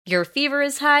Your fever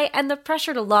is high and the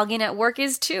pressure to log in at work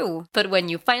is too. But when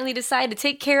you finally decide to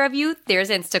take care of you, there's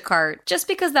Instacart. Just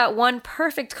because that one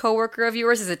perfect coworker of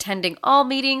yours is attending all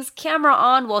meetings, camera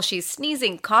on while she's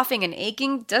sneezing, coughing, and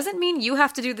aching, doesn't mean you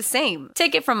have to do the same.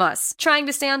 Take it from us. Trying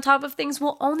to stay on top of things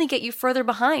will only get you further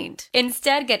behind.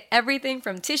 Instead, get everything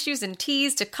from tissues and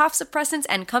teas to cough suppressants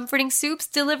and comforting soups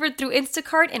delivered through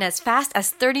Instacart in as fast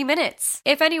as 30 minutes.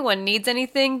 If anyone needs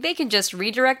anything, they can just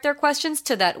redirect their questions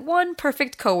to that one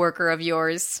perfect coworker of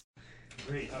yours.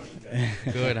 Great. How are you?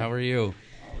 Good. How are you?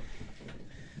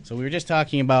 So we were just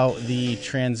talking about the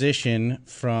transition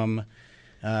from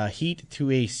heat to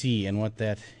AC and what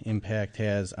that impact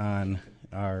has on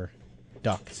our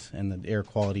ducts and the air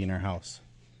quality in our house.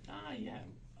 Yeah.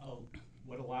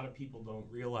 What a lot of people don't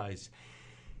realize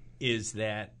is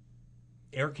that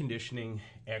air conditioning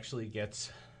actually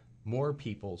gets more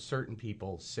people, certain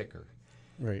people, sicker.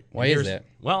 Right. Why is that?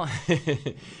 Well,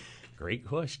 great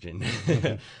question.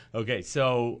 Okay,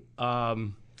 so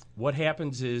what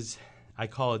happens is, I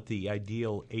call it the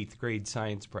ideal 8th grade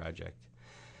science project.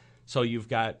 So you've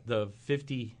got the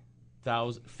 50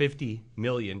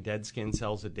 million dead skin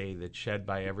cells a day that's shed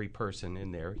by every person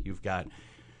in there. You've got,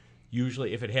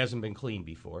 usually, if it hasn't been cleaned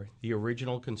before, the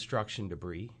original construction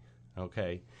debris,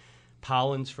 okay,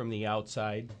 pollens from the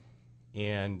outside,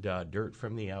 and dirt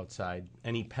from the outside,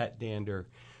 any pet dander.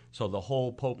 So the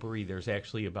whole potpourri, there's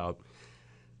actually about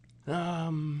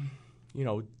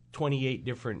 28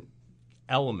 different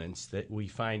elements that we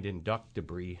find in duct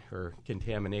debris or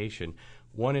contamination.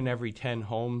 1 in every 10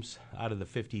 homes out of the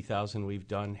 50,000 we've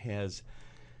done has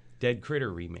dead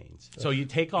critter remains. So you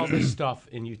take all this stuff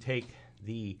and you take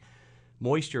the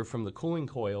moisture from the cooling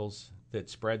coils that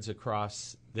spreads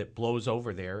across, that blows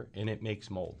over there, and it makes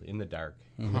mold in the dark,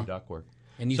 in the ductwork.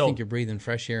 And you think you're breathing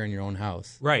fresh air in your own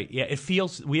house. Right, yeah. It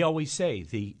feels, we always say,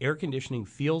 the air conditioning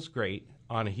feels great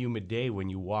on a humid day when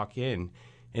you walk in,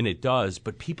 and it does,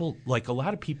 but people, like a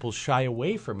lot of people, shy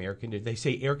away from air conditioning. They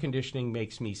say air conditioning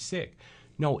makes me sick.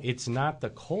 No, it's not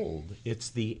the cold. It's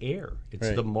the air.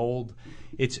 It's the mold.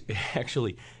 It's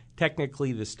actually,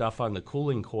 technically, the stuff on the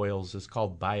cooling coils is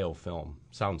called biofilm.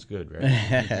 Sounds good,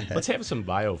 right? Let's have some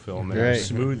biofilm in our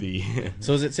smoothie.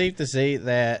 So is it safe to say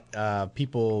that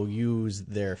people use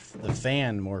the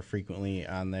fan more frequently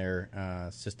on their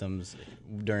systems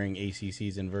during AC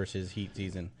season versus heat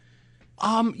season?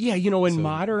 Yeah, in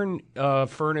modern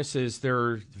furnaces,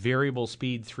 they're variable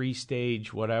speed,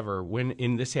 3-stage, whatever.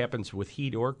 When this happens with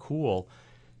heat or cool,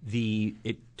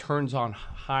 it turns on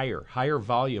higher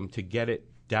volume to get it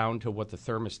down to what the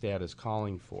thermostat is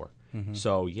calling for. Mm-hmm.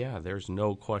 So yeah, there's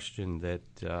no question that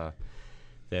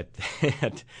that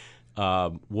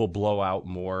will blow out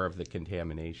more of the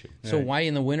contamination. So why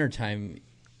in the wintertime,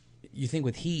 you think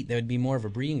with heat, that would be more of a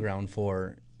breeding ground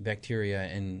for bacteria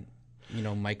and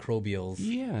microbials?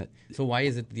 Yeah. So why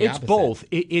is it the opposite? It's both.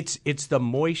 It's the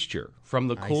moisture from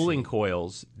the cooling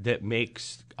coils that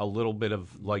makes a little bit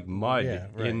of like mud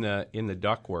in the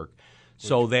ductwork.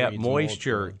 So that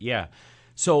moisture,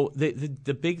 So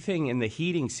the big thing in the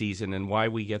heating season and why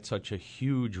we get such a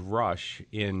huge rush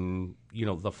in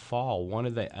the fall, one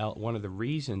of the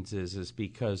reasons is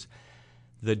because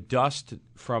the dust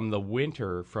from the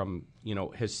winter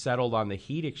has settled on the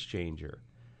heat exchanger.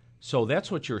 So that's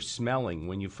what you're smelling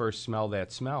when you first smell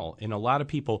that smell. And a lot of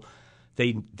people,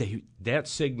 that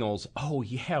signals, oh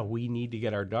yeah, we need to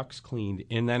get our ducts cleaned,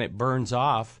 and then it burns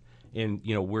off. And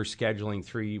we're scheduling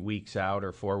 3 weeks out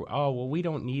or 4. Oh well, we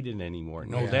don't need it anymore.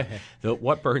 No,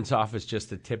 what burns off is just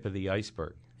the tip of the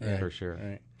iceberg, for sure.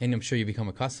 Right. And I'm sure you become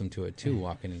accustomed to it too,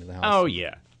 walking into the house. Oh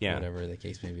yeah. Whatever the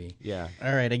case may be. Yeah.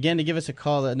 All right. Again, to give us a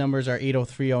call, the numbers are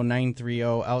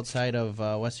 8030930. Outside of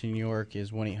Western New York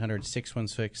is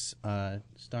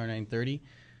 1-800-616-star930.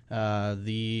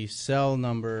 The cell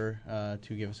number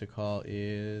to give us a call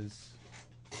is,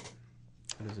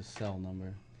 what is the cell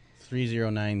number?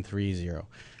 30930.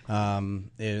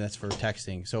 That's for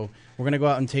texting. So we're going to go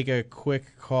out and take a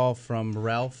quick call from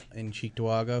Ralph in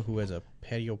Cheektowaga, who has a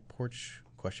patio porch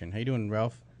question. How you doing,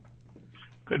 Ralph?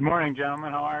 Good morning,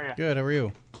 gentlemen. How are you? Good. How are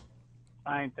you?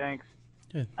 Fine, thanks.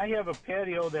 Good. I have a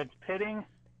patio that's pitting.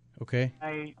 Okay.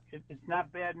 It's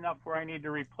not bad enough where I need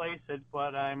to replace it,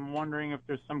 but I'm wondering if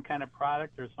there's some kind of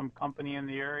product or some company in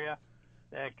the area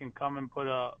that can come and put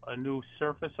a new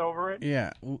surface over it.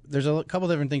 Yeah. There's a couple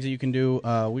different things that you can do.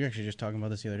 We were actually just talking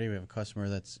about this the other day. We have a customer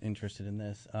that's interested in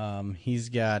this. He's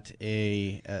got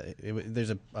there's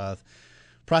a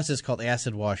process called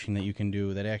acid washing that you can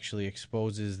do that actually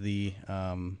exposes the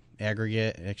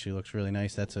aggregate. It actually looks really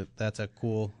nice. That's a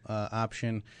cool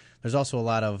option. There's also a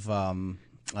lot of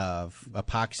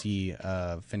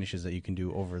epoxy finishes that you can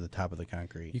do over the top of the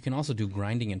concrete. You can also do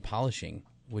grinding and polishing,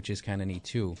 which is kind of neat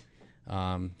too.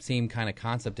 Same kind of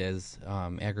concept as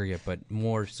aggregate, but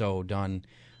more so done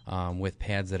with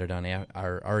pads that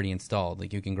are already installed.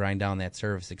 Like you can grind down that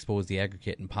surface, expose the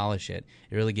aggregate, and polish it.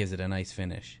 It really gives it a nice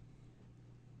finish.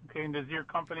 Okay, and does your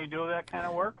company do that kind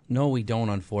of work? No, we don't,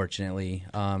 unfortunately.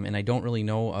 And I don't really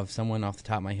know of someone off the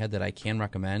top of my head that I can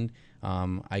recommend.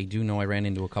 I do know I ran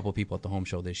into a couple people at the home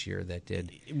show this year that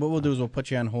did. What we'll do is we'll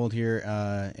put you on hold here,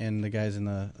 and the guys in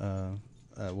the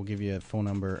we'll give you a phone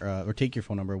number, or take your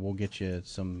phone number. We'll get you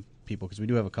some people, because we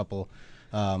do have a couple.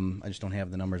 I just don't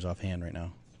have the numbers offhand right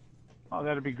now. Oh,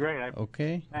 that'd be great.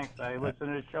 Okay. Thanks. I listen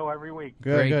to the show every week.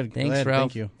 Good. Thanks, Glad. Ralph.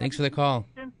 Thank you. Thanks for the call.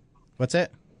 What's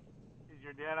that? Is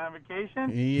your dad on vacation?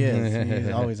 He is.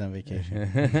 He's always on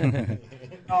vacation.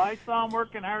 No, I saw him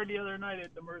working hard the other night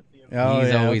at the Mercy.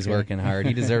 He's always working hard.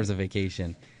 He deserves a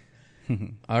vacation.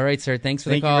 All right, sir. Thanks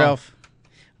for the call. Thank you, Ralph.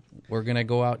 We're going to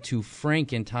go out to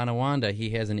Frank in Tonawanda.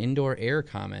 He has an indoor air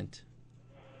comment.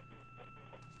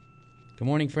 Good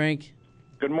morning, Frank.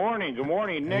 Good morning. Good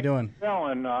morning, Nick. How you doing?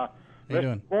 And How you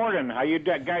doing? Gordon, how you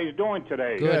guys doing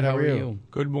today? Good. How are you?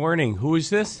 Good morning. Who is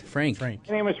this? Frank. My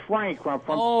name is Frank. I'm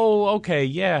from. Oh, okay.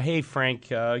 Yeah. Hey, Frank.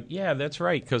 Yeah, that's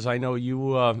right. Because I know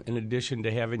you, in addition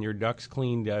to having your ducts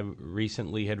cleaned, I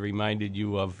recently had reminded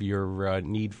you of your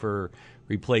need for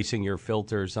replacing your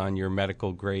filters on your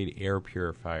medical grade air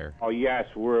purifier. Oh yes,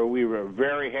 we were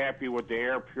very happy with the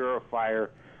air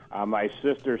purifier. My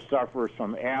sister suffers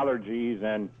from allergies,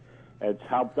 and it's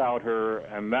helped out her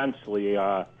immensely.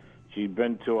 She's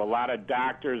been to a lot of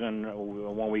doctors, and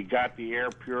when we got the air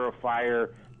purifier,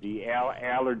 the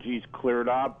allergies cleared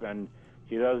up, and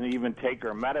she doesn't even take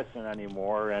her medicine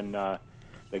anymore. And the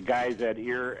guys at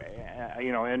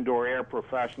Indoor Air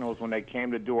Professionals, when they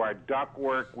came to do our duct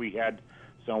work, we had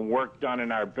some work done in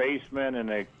our basement, and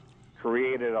they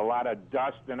created a lot of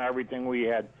dust and everything. We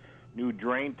had new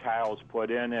drain tiles put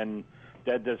in, and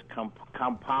that just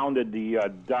compounded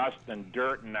the dust and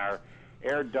dirt in our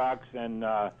air ducts, and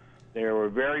they were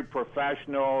very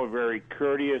professional, very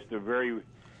courteous. They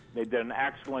did an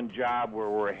excellent job.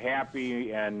 We're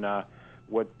happy, and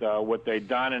what they've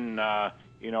done, and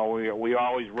we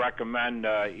always recommend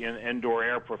Indoor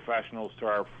Air Professionals to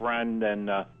our friends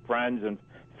and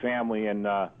family. And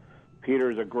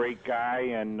Peter's a great guy,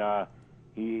 and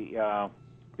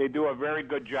they do a very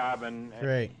good job. And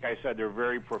Great. like I said, they're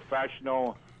very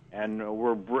professional, and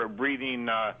we're breathing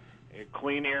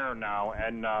clean air now.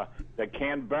 And the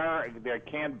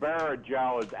Canberra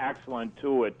gel is excellent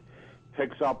too. It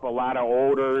picks up a lot of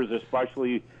odors,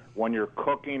 especially when you're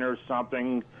cooking or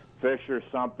something, fish or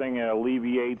something. It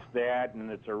alleviates that,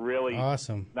 and it's a really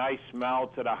awesome, nice smell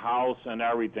to the house and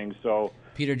everything. So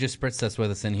Peter just spritzed us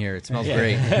with us in here. It smells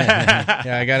great.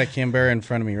 Yeah, I got a Canberra in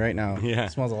front of me right now. Yeah.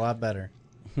 It smells a lot better.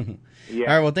 yeah. All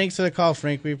right, well, thanks for the call,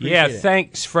 Frank. We appreciate it.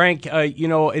 Thanks, Frank.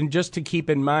 And just to keep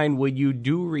in mind, when you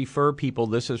do refer people,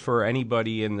 this is for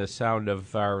anybody in the sound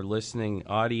of our listening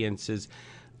audiences,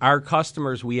 our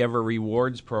customers, we have a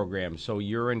rewards program. So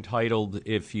you're entitled,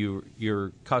 if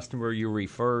your customer you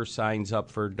refer signs up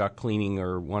for duct cleaning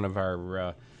or one of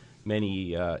our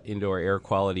many indoor air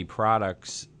quality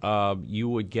products, you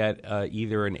would get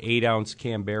either an 8-ounce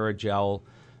Canberra gel,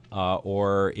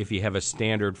 or if you have a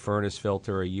standard furnace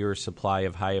filter, a year's supply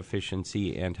of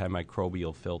high-efficiency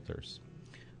antimicrobial filters.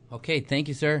 Okay, thank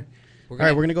you, sir. All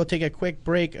right, we're going to go take a quick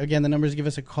break. Again, the numbers to give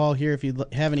us a call here if you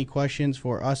have any questions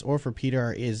for us or for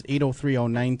Peter is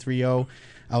 803-0930.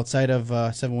 Outside of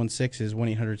 716 is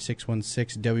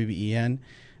 1-800-616-WBEN.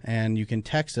 And you can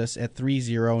text us at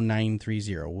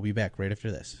 30930. We'll be back right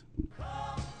after this.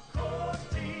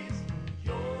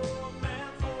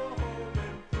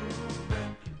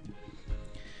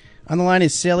 On the line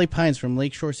is Sally Pines from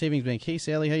Lakeshore Savings Bank. Hey,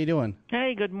 Sally, how you doing?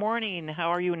 Hey, good morning. How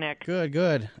are you, Nick?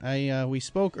 Good. We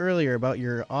spoke earlier about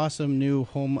your awesome new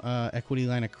home equity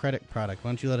line of credit product. Why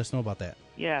don't you let us know about that?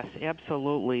 Yes,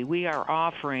 absolutely. We are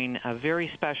offering a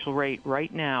very special rate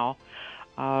right now,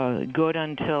 good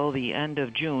until the end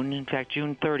of June, in fact,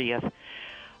 June 30th,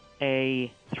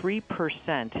 a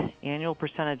 3% annual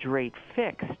percentage rate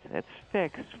fixed. That's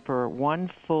fixed for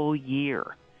 1 full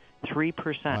year.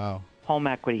 3% Wow. Home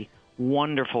equity.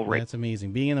 Wonderful rate. That's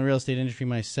amazing. Being in the real estate industry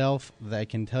myself, I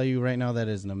can tell you right now that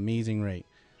is an amazing rate.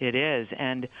 It is.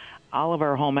 And all of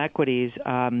our home equities,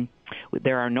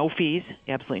 there are no fees,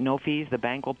 absolutely no fees. The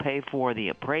bank will pay for the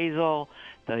appraisal,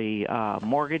 the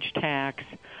mortgage tax.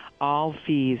 All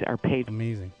fees are paid.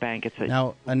 Amazing. Bank.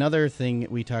 Now, another thing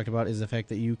we talked about is the fact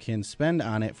that you can spend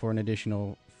on it for an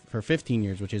additional, for 15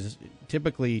 years, which is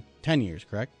typically 10 years,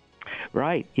 correct?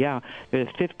 Right, yeah. There's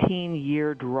a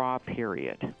 15-year draw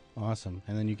period. Awesome.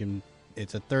 And then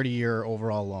it's a 30-year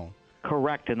overall loan.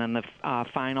 Correct, and then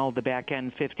the back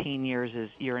end 15 years is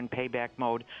you're in payback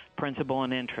mode, principal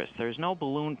and interest. There's no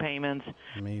balloon payments.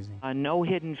 Amazing. No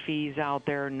hidden fees out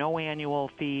there, no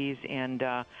annual fees, and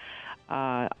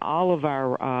all of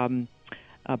our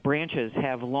branches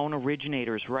have loan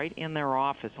originators right in their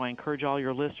office. So I encourage all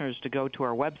your listeners to go to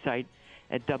our website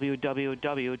at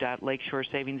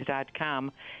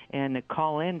www.lakeshoresavings.com and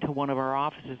call in to one of our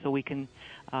offices so we can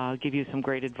give you some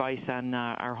great advice on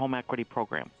our home equity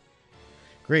program.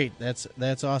 Great.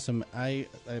 That's awesome. I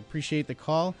appreciate the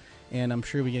call, and I'm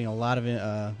sure we're getting a lot of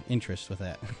interest with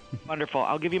that. Wonderful.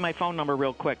 I'll give you my phone number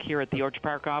real quick here at the Orchard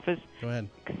Park office. Go ahead.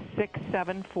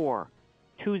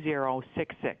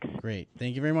 674-2066. Great.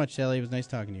 Thank you very much, Sally. It was nice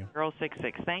talking to you.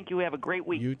 066. Thank you. Have a great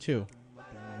week. You too.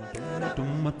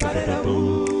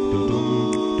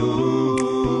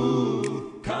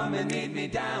 Come and meet me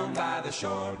down by the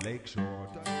shore, Lake Shore.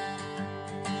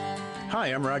 Hi,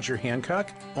 I'm Roger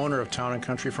Hancock, owner of Town &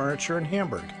 Country Furniture in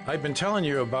Hamburg. I've been telling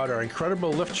you about our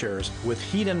incredible lift chairs with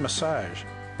heat and massage.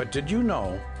 But did you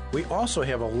know we also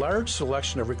have a large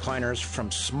selection of recliners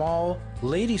from small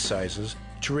lady sizes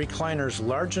to recliners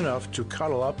large enough to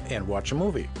cuddle up and watch a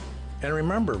movie. And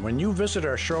remember, when you visit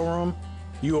our showroom,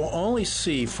 you will only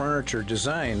see furniture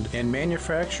designed and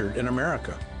manufactured in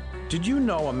America. Did you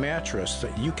know a mattress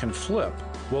that you can flip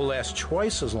will last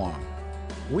twice as long?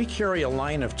 We carry a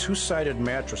line of two-sided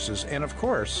mattresses, and of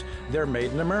course, they're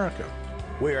made in America.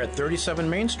 We are at 37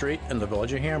 Main Street in the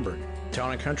village of Hamburg.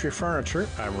 Town & Country Furniture,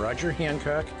 I'm Roger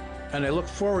Hancock, and I look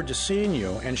forward to seeing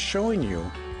you and showing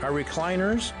you our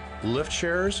recliners, lift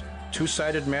chairs,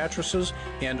 two-sided mattresses,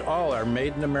 and all our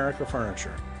made in America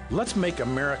furniture. Let's make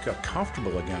America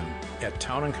comfortable again at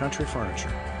Town & Country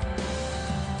Furniture.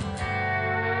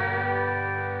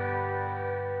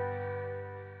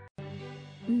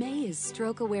 May is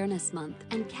Stroke Awareness Month,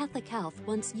 and Catholic Health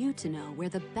wants you to know where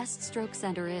the best stroke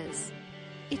center is.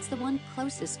 It's the one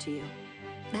closest to you.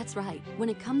 That's right, when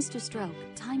it comes to stroke,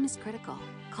 time is critical.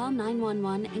 Call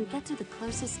 911 and get to the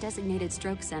closest designated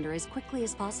stroke center as quickly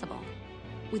as possible.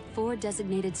 With 4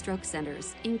 designated stroke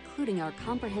centers, including our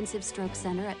comprehensive stroke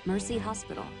center at Mercy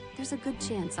Hospital, there's a good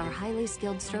chance our highly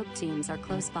skilled stroke teams are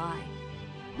close by.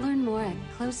 Learn more at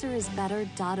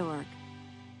closerisbetter.org.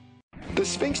 The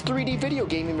Sphinx 3D video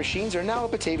gaming machines are now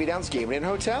at Batavia Downs Gaming and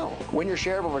Hotel. Win your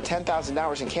share of over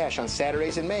 $10,000 in cash on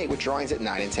Saturdays in May with drawings at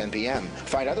 9 and 10 p.m.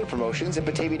 Find other promotions at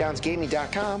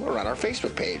BataviaDownsGaming.com or on our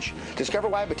Facebook page. Discover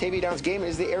why Batavia Downs Gaming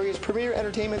is the area's premier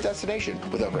entertainment destination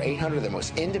with over 800 of the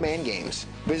most in-demand games.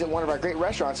 Visit one of our great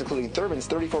restaurants, including Thurman's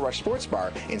 34 Rush Sports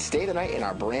Bar, and stay the night in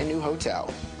our brand new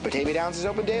hotel. Batavia Downs is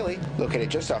open daily,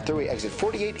 located just off Thruway Exit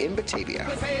 48 in Batavia.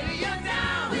 Batavia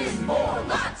Downs is more,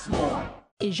 lots more.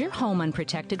 Is your home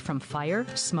unprotected from fire,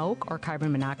 smoke, or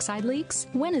carbon monoxide leaks?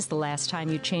 When is the last time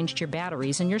you changed your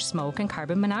batteries in your smoke and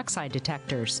carbon monoxide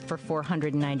detectors? For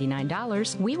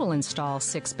 $499, we will install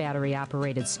 6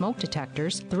 battery-operated smoke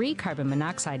detectors, 3 carbon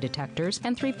monoxide detectors,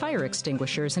 and 3 fire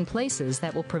extinguishers in places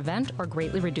that will prevent or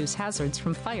greatly reduce hazards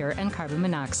from fire and carbon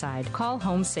monoxide. Call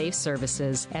Home Safe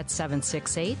Services at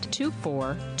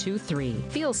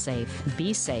 768-2423. Feel safe.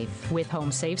 Be safe with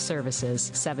Home Safe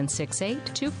Services.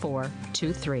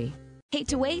 768-2423. Hate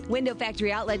to wait? Window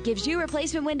Factory Outlet gives you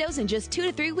replacement windows in just 2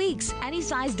 to 3 weeks. Any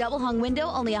size double hung window,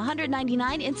 only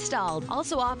 $199 installed.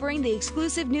 Also offering the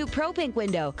exclusive new Pro Pink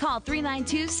window. Call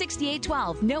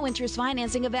 392-6812. No interest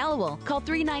financing available. Call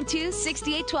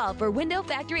 392-6812 for Window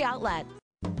Factory Outlet.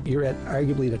 You're at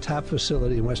arguably the top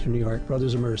facility in Western New York,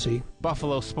 Brothers of Mercy.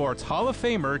 Buffalo Sports Hall of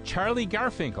Famer Charlie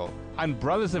Garfinkel on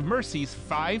Brothers of Mercy's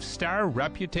 5-star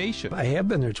reputation. I have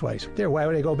been there twice. Why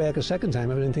would I go back a second time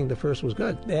if I didn't think the first was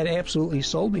good? That absolutely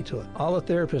sold me to it. All the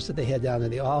therapists that they had down there,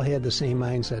 they all had the same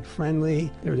mindset.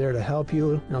 Friendly, they're there to help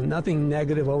you. Nothing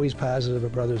negative, always positive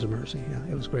at Brothers of Mercy.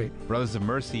 Yeah, it was great. Brothers of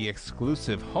Mercy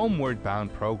exclusive Homeward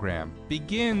Bound program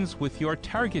begins with your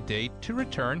target date to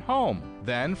return home.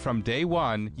 Then, from day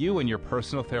one, you and your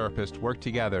personal therapist work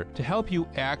together to help you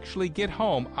actually get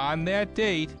home on that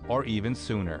date or even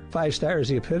sooner. 5 stars,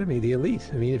 the epitome, the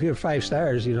elite. I mean, if you have 5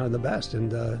 stars, you're the best,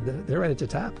 and they're right at the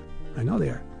top. I know they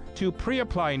are. To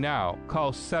pre-apply now,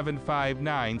 call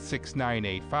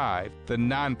 759-6985, the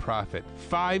nonprofit,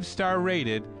 5-star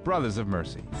rated Brothers of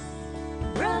Mercy.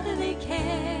 Brotherly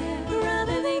care,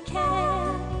 brotherly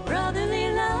care,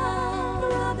 brotherly love,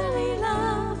 brotherly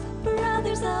love,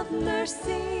 Brothers of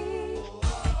Mercy.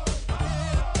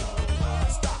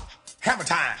 Hammer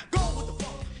time!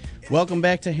 Welcome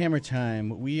back to Hammer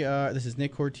Time. This is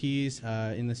Nick Cortese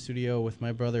in the studio with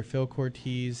my brother Phil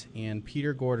Cortese and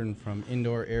Peter Gordon from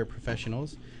Indoor Air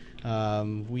Professionals.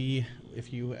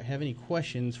 If you have any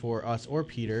questions for us or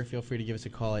Peter, feel free to give us a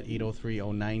call at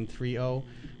 803-0930,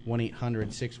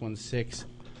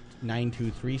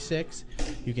 1-800-616-9236.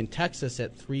 You can text us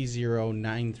at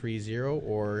 30930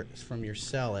 or from your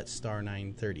cell at star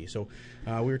 930. So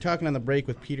we were talking on the break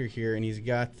with Peter here, and he's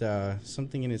got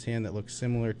something in his hand that looks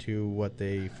similar to what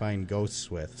they find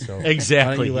ghosts with. So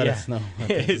exactly. Why don't you let us know what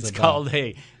this It's is about? called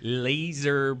a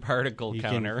laser particle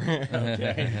counter.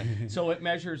 Okay. So it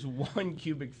measures 1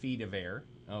 cubic feet of air.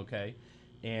 Okay.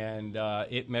 And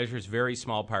it measures very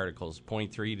small particles,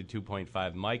 0.3 to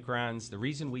 2.5 microns. The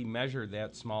reason we measure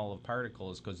that small of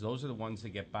particles is because those are the ones that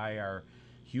get by our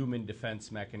human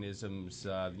defense mechanisms,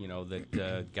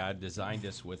 that God designed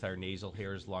us with, our nasal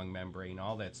hairs, lung membrane,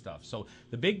 all that stuff. So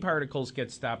the big particles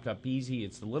get stopped up easy.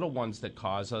 It's the little ones that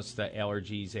cause us the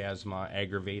allergies, asthma,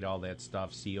 aggravate all that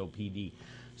stuff, COPD.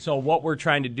 So what we're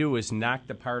trying to do is knock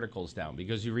the particles down,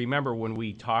 because you remember when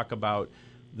we talk about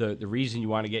the reason you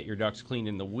want to get your ducts clean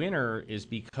in the winter is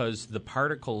because the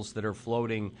particles that are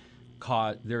floating,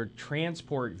 they're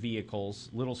transport vehicles,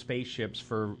 little spaceships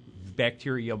for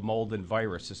bacteria, mold, and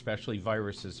virus. Especially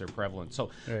viruses are prevalent. So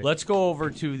let's go over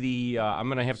to the. I'm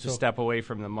going to have to step away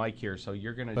from the mic here. So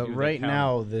you're going to. But do right the count.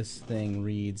 now, this thing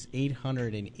reads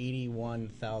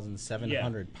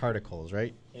 881,700 particles.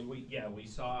 Right. And we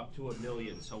saw up to 1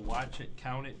 million. So watch it,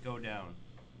 count it, go down.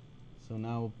 So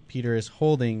now Peter is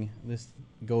holding this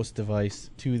ghost device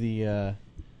to the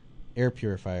air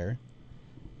purifier,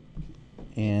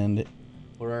 and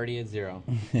we're already at 0.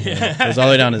 It goes all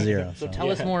the way down to 0. So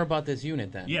tell us more about this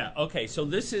unit then. Yeah, okay. So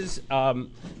this is a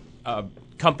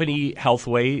company,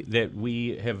 Healthway, that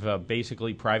we have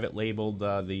basically private labeled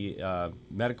the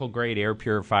medical grade air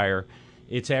purifier.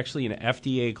 It's actually an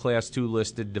FDA Class 2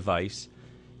 listed device.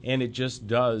 And it just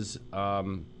does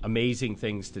amazing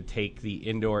things to take the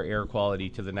indoor air quality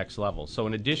to the next level. So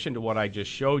in addition to what I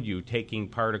just showed you, taking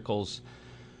particles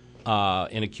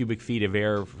in a cubic feet of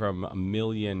air from 1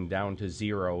 million down to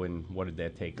 0 in, what did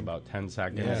that take, about 10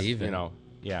 seconds? Yeah, even.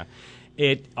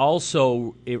 It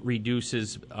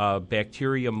reduces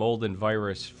bacteria, mold, and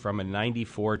virus from a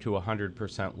 94 to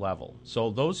 100% level. So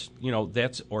those,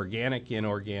 that's organic,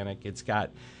 inorganic. It's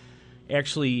got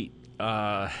actually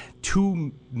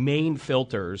 2 main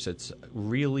filters. It's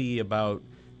really about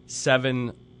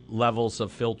 7 levels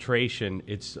of filtration.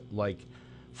 It's like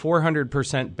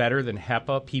 400% better than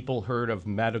HEPA. People heard of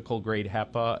medical grade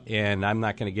HEPA, and I'm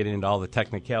not going to get into all the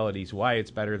technicalities why it's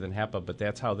better than HEPA, but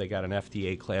that's how they got an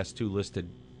FDA Class 2 listed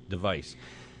device.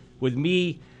 With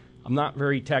me, I'm not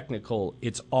very technical.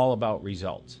 It's all about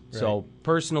results. Right. So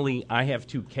personally, I have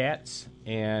 2 cats,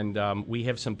 and we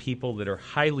have some people that are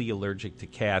highly allergic to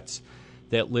cats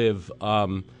that live,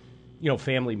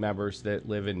 family members that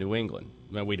live in New England.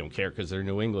 Well, we don't care because they're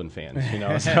New England fans,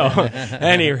 So, at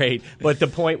any rate, but the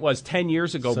point was 10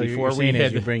 years ago, before we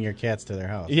had you bring your cats to their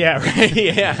house. Yeah, right.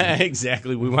 Yeah,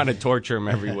 exactly. We want to torture them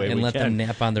every way and we let can. them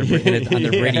nap on their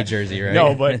Brady jersey, right?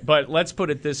 No, but let's put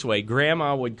it this way: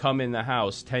 Grandma would come in the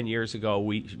house 10 years ago.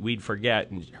 We'd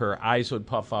forget, and her eyes would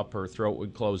puff up, her throat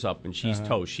would close up, and she's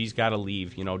toast. She's got to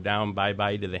leave. Down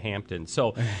bye to the Hamptons.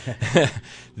 So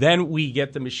then we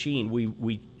get the machine.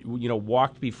 We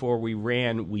walked before we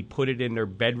ran. We put it in their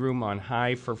bedroom on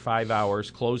high for 5 hours,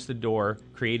 closed the door,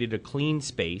 created a clean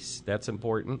space. That's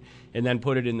important. And then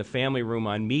put it in the family room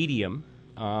on medium.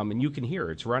 And you can hear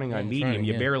it. It's running on medium.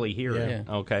 You barely hear it.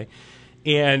 Yeah. Okay.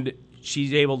 And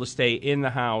she's able to stay in the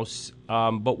house,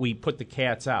 but we put the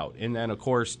cats out. And then, of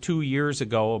course, 2 years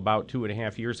ago, about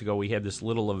 2.5 years ago, we had this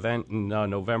little event in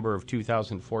November of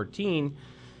 2014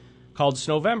 called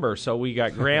Snowvember. So we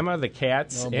got Grandma, the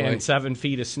cats, and 7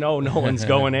 feet of snow. No one's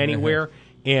going anywhere.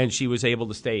 And she was able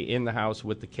to stay in the house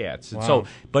with the cats. And so,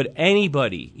 but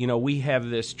anybody, we have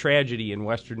this tragedy in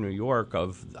Western New York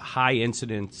of high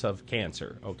incidence of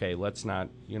cancer. Okay, let's not,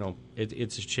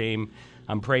 it's a shame.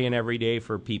 I'm praying every day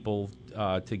for people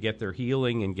to get their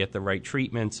healing and get the right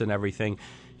treatments and everything.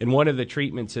 And one of the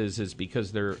treatments is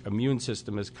because their immune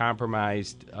system is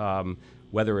compromised,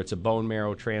 whether it's a bone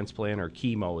marrow transplant or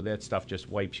chemo, that stuff just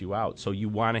wipes you out. So you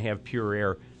want to have pure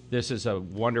air. This is a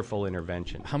wonderful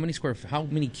intervention. How many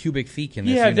cubic feet can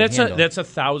this unit handle? That's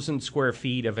 1,000 square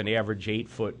feet of an average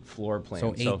 8-foot floor plan.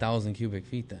 So 8,000 cubic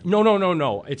feet then?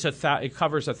 No. It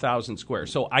covers 1,000 square.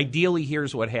 So ideally,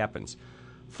 here's what happens.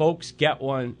 Folks get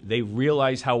one. They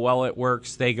realize how well it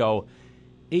works. They go,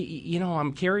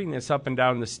 I'm carrying this up and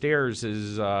down the stairs.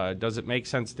 Does it make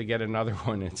sense to get another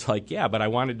one? It's like, yeah, but I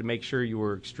wanted to make sure you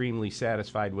were extremely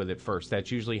satisfied with it first.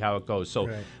 That's usually how it goes. So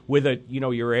with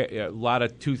you're a lot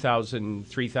of 2,000,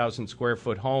 3,000 square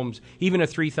foot homes, even a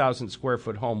 3,000 square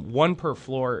foot home, one per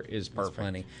floor is perfect. That's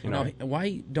plenty. Now,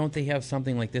 why don't they have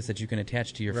something like this that you can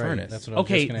attach to your furnace? That's what I was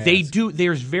just gonna ask. Do.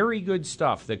 There's very good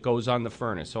stuff that goes on the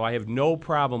furnace, so I have no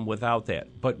problem without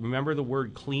that. But remember the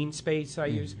word clean space I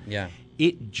use? Yeah.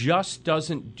 It just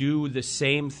doesn't do the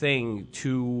same thing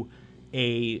to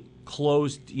a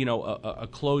closed, a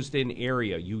closed-in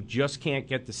area. You just can't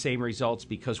get the same results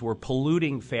because we're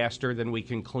polluting faster than we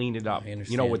can clean it up. I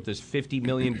understand. With this 50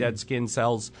 million dead skin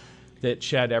cells that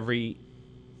shed every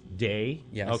day.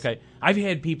 Yes. Okay. I've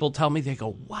had people tell me, they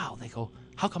go,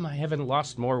 how come I haven't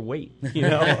lost more weight?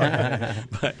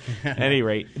 But at any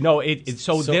rate, no.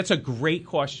 So that's a great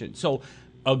question. So.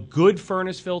 A good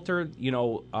furnace filter,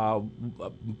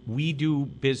 we do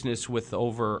business with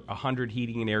over 100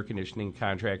 heating and air conditioning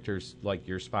contractors, like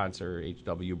your sponsor,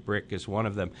 HW Brick is one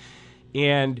of them.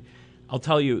 And I'll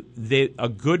tell you, a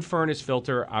good furnace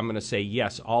filter, I'm going to say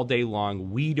yes all day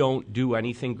long. We don't do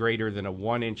anything greater than a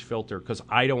 1-inch filter because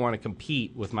I don't want to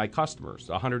compete with my customers.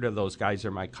 100 of those guys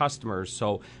are my customers.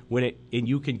 So and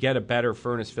you can get a better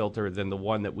furnace filter than the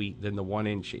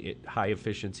 1-inch high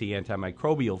efficiency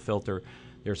antimicrobial filter.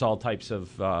 There's all types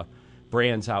of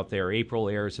brands out there, April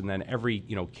Airs, and then every,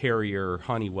 Carrier,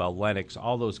 Honeywell, Lennox,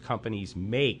 all those companies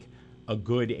make a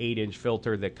good 8-inch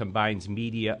filter that combines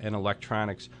media and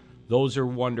electronics. Those are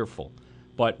wonderful.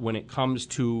 But when it comes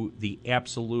to the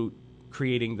absolute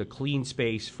creating the clean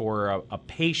space for a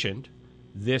patient,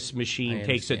 this machine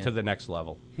takes it to the next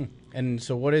level. And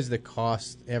so what is the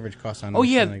average cost on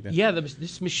like that?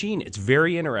 This machine, it's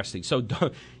very interesting. So,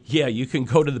 you can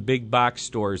go to the big box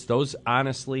stores. Those,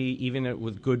 honestly, even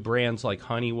with good brands like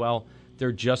Honeywell,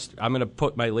 they're just, I'm going to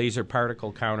put my laser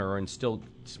particle counter and still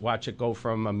watch it go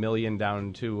from 1 million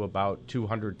down to about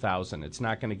 200,000. It's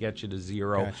not going to get you to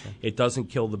zero. Gotcha. It doesn't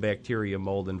kill the bacteria,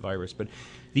 mold, and virus. But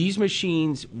these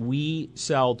machines we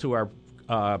sell to our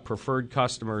preferred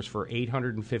customers for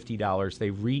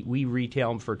 $850. We retail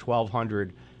them for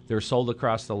 $1,200. They're sold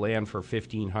across the land for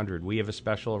 $1,500. We have a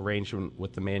special arrangement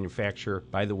with the manufacturer.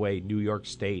 By the way, New York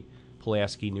State,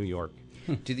 Pulaski, New York.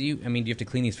 Do you have to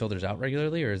clean these filters out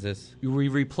regularly, or is this? We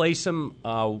replace them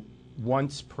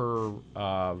once per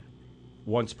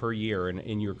year,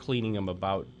 and you're cleaning them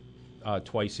about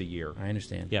twice a year. I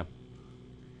understand. Yeah.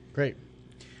 Great.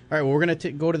 All right, well, we're going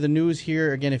to go to the news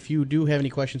here. Again, if you do have any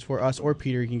questions for us or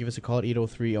Peter, you can give us a call at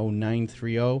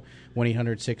 803-0930,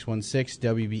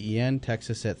 1-800-616-WBEN. Text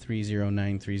us at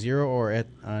 30930 or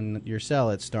on your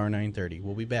cell at star 930.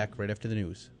 We'll be back right after the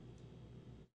news.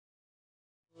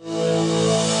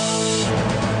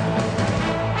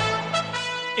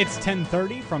 It's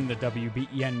 10:30 from the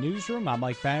WBEN Newsroom. I'm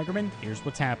Mike Baggerman. Here's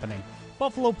what's happening.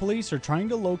 Buffalo police are trying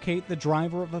to locate the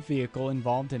driver of a vehicle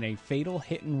involved in a fatal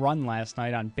hit-and-run last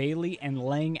night on Bailey and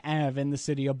Lang Ave in the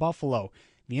city of Buffalo.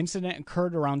 The incident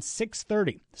occurred around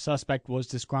 6:30. The suspect was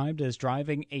described as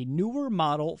driving a newer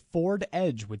model Ford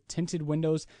Edge with tinted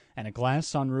windows and a glass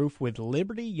sunroof with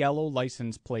Liberty yellow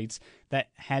license plates that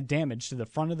had damage to the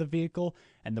front of the vehicle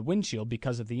and the windshield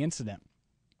because of the incident.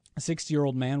 A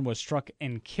 60-year-old man was struck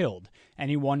and killed.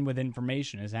 Anyone with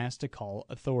information is asked to call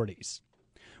authorities.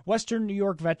 Western New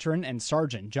York veteran and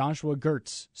Sergeant Joshua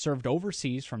Gertz served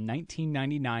overseas from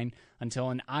 1999 until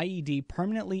an IED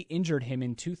permanently injured him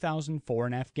in 2004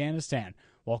 in Afghanistan.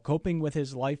 While coping with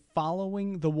his life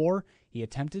following the war, he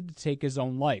attempted to take his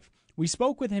own life. We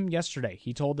spoke with him yesterday.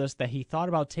 He told us that he thought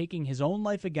about taking his own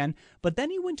life again, but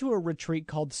then he went to a retreat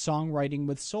called Songwriting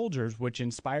with Soldiers, which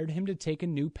inspired him to take a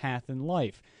new path in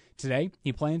life. Today,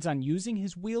 he plans on using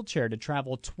his wheelchair to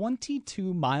travel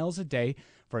 22 miles a day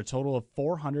for a total of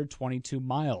 422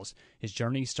 miles. His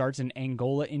journey starts in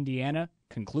Angola, Indiana,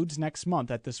 concludes next month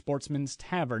at the Sportsman's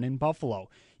Tavern in Buffalo.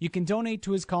 You can donate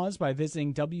to his cause by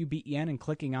visiting WBEN and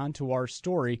clicking onto our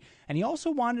story. And he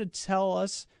also wanted to tell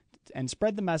us and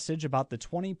spread the message about the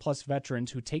 20-plus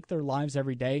veterans who take their lives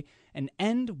every day and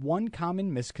end one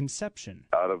common misconception.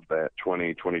 Out of that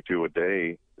 22 a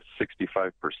day,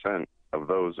 65% of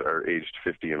those are aged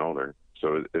 50 and older.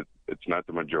 So it's not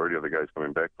the majority of the guys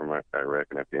coming back from Iraq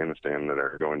and Afghanistan that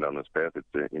are going down this path. It's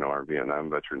our Vietnam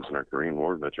veterans and our Korean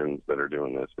War veterans that are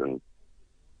doing this. And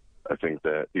I think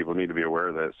that people need to be aware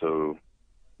of that so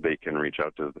they can reach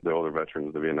out to the older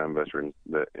veterans, the Vietnam veterans,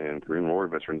 and Korean War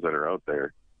veterans that are out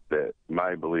there. That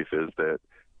my belief is that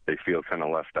they feel kind of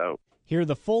left out. Hear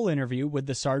the full interview with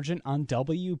the sergeant on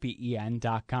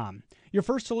WBEN.com. Your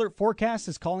First Alert forecast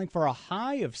is calling for a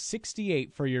high of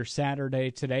 68 for your Saturday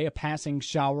today, a passing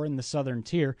shower in the southern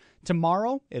tier.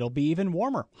 Tomorrow, it'll be even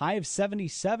warmer, high of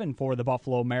 77 for the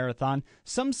Buffalo Marathon.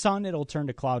 Some sun, it'll turn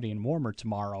to cloudy and warmer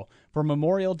tomorrow. For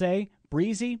Memorial Day,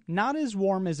 breezy, not as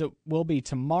warm as it will be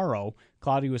tomorrow.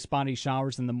 Cloudy with spotty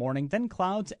showers in the morning, then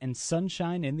clouds and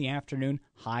sunshine in the afternoon,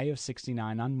 high of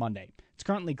 69 on Monday. It's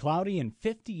currently cloudy and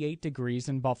 58 degrees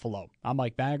in Buffalo. I'm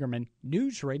Mike Baggerman,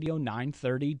 News Radio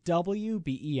 930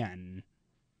 WBEN.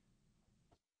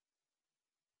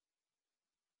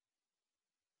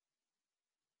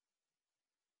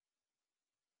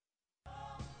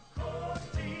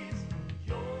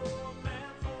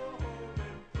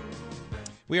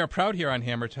 We are proud here on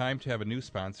Hammer Time to have a new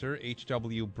sponsor,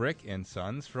 H.W. Brick &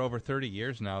 Sons. For over 30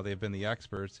 years now, they've been the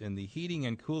experts in the heating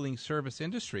and cooling service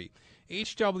industry.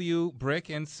 H.W. Brick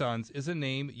 & Sons is a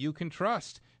name you can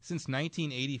trust. Since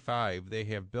 1985, they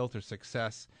have built their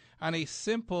success on a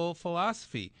simple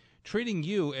philosophy, treating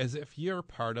you as if you're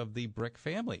part of the Brick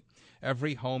family.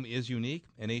 Every home is unique,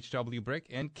 and H.W. Brick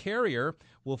and Carrier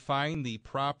will find the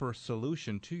proper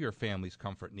solution to your family's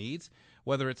comfort needs.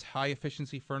 Whether it's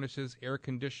high-efficiency furnaces, air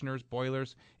conditioners,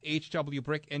 boilers, H.W.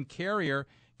 Brick and Carrier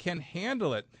can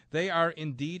handle it. They are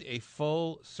indeed a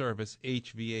full-service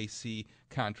HVAC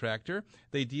contractor.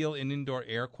 They deal in indoor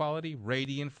air quality,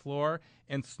 radiant floor,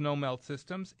 and snow melt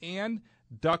systems, and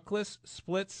ductless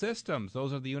split systems.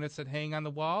 Those are the units that hang on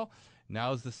the wall.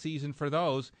 Now's the season for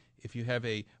those. If you have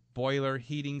a boiler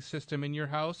heating system in your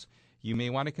house, you may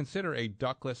want to consider a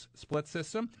ductless split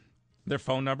system. Their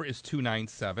phone number is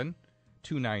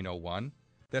 297-2901.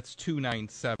 That's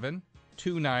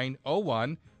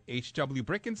 297-2901. H.W.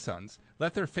 Brick & Sons.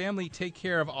 Let their family take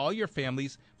care of all your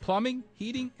family's plumbing,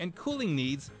 heating, and cooling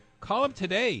needs. Call them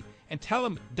today and tell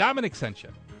them Domenic sent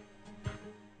you.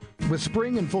 With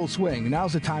spring in full swing,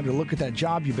 now's the time to look at that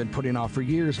job you've been putting off for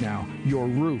years now, your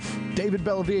roof. David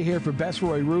Bellavia here for Best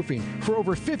Roy Roofing. For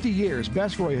over 50 years,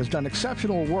 Best Roy has done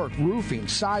exceptional work roofing,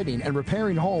 siding, and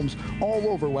repairing homes all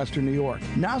over Western New York.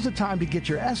 Now's the time to get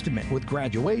your estimate. With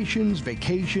graduations,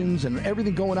 vacations, and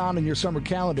everything going on in your summer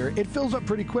calendar, it fills up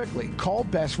pretty quickly. Call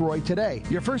Best Roy today.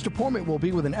 Your first appointment will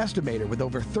be with an estimator with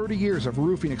over 30 years of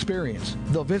roofing experience.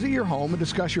 They'll visit your home and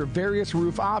discuss your various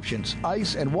roof options,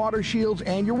 ice and water shields,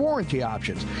 and your warranty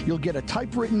options. You'll get a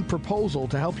typewritten proposal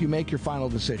to help you make your final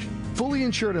decision. Fully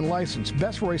insured and licensed,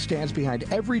 Best Roy stands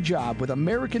behind every job with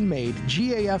American-made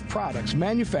GAF products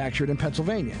manufactured in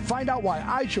Pennsylvania. Find out why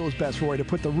I chose Best Roy to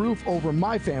put the roof over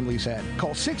my family's head.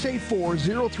 Call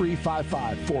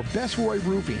 684-0355 for Best Roy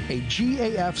Roofing, a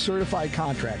GAF certified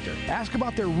contractor. Ask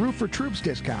about their Roof for Troops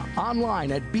discount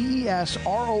online at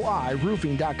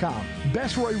besroiroofing.com.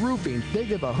 Best Roy Roofing, they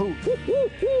give a hoot. Woo,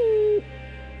 woo, woo.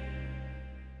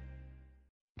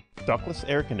 Ductless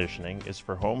air conditioning is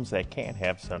for homes that can't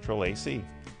have central AC.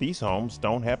 These homes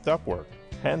don't have ductwork,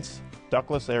 hence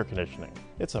ductless air conditioning.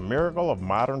 It's a miracle of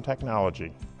modern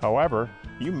technology. However,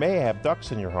 you may have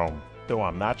ducts in your home, though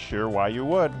I'm not sure why you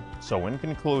would. So in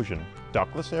conclusion,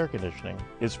 ductless air conditioning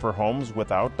is for homes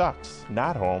without ducts,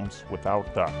 not homes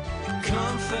without ducts.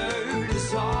 Comfort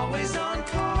is always on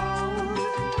call.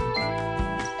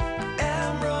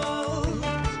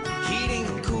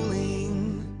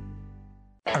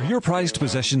 Are your prized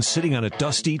possessions sitting on a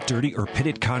dusty, dirty, or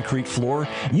pitted concrete floor?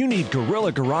 You need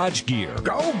Gorilla Garage gear.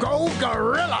 Go, go,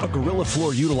 Gorilla! A Gorilla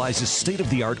floor utilizes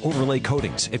state-of-the-art overlay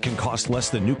coatings. It can cost less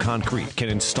than new concrete, can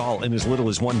install in as little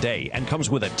as 1 day, and comes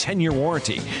with a 10-year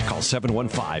warranty. Call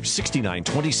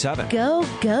 715-6927. Go,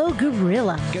 go,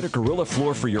 Gorilla. Get a Gorilla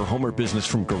floor for your home or business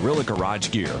from Gorilla Garage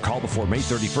Gear. Call before May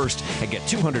 31st and get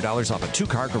 $200 off a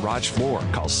 2-car garage floor.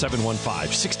 Call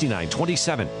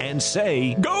 715-6927 and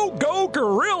say, Go, go,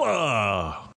 Gorilla!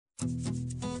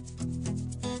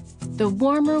 The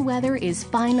warmer weather is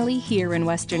finally here in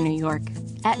Western New York.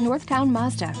 At Northtown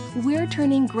Mazda, we're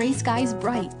turning gray skies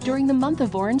bright during the Month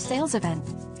of Orange sales event.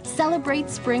 Celebrate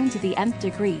spring to the nth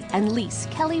degree and lease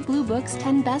Kelley Blue Book's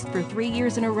 10 Best for 3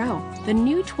 years in a row. The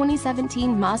new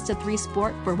 2017 Mazda 3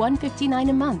 Sport for $159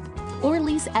 a month. Or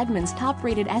lease Edmunds'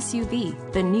 top-rated SUV,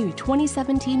 the new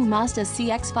 2017 Mazda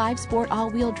CX-5 Sport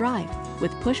all-wheel drive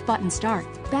with push-button start,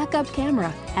 backup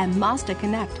camera, and Mazda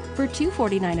Connect for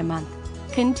 $249 a month.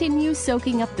 Continue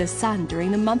soaking up the sun during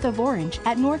the Month of Orange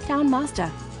at Northtown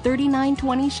Mazda,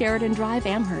 3920 Sheridan Drive,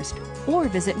 Amherst, or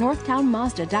visit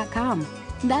northtownmazda.com.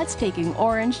 That's taking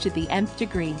orange to the nth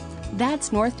degree. That's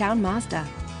Northtown Mazda.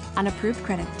 On approved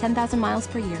credit, 10,000 miles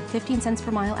per year, 15 cents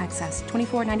per mile excess,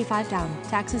 $24.95 down.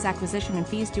 Taxes, acquisition, and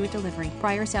fees due at delivery.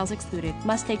 Prior sales excluded.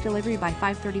 Must take delivery by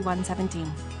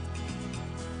 5/31/17.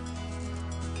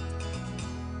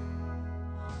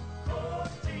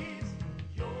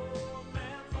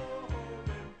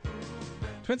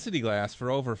 Twin City Glass, for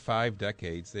over 5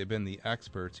 decades, they've been the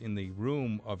experts in the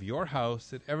room of your house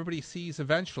that everybody sees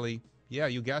eventually. Yeah,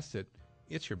 you guessed it.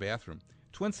 It's your bathroom.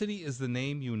 Twin City is the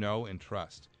name you know and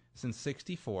trust. Since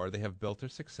 '64, they have built their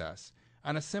success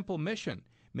on a simple mission,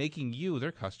 making you,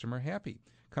 their customer, happy.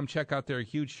 Come check out their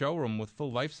huge showroom with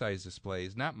full life-size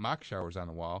displays, not mock showers on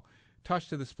the wall. Touch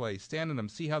the display, stand in them,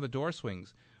 see how the door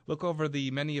swings. Look over the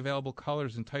many available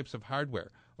colors and types of hardware,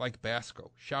 like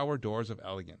Basco, shower doors of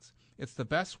elegance. It's the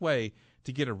best way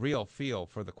to get a real feel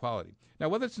for the quality. Now,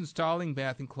 whether it's installing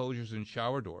bath enclosures and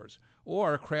shower doors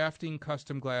or crafting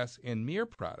custom glass and mirror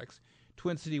products,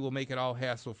 Twin City will make it all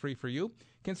hassle-free for you.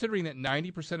 Considering that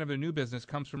 90% of their new business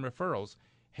comes from referrals,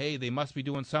 hey, they must be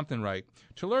doing something right.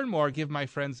 To learn more, give my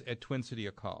friends at Twin City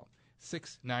a call.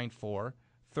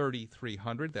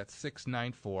 694-3300. That's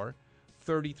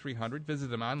 694-3300.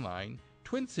 Visit them online,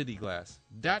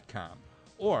 twincityglass.com,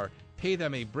 or pay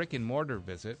them a brick-and-mortar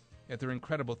visit at their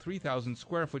incredible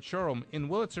 3,000-square-foot showroom in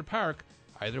Willitzer Park.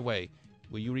 Either way,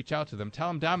 will you reach out to them? Tell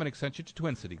them Dominic sent you to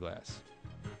Twin City Glass.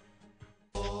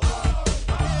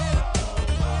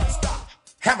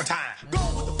 Hammer time!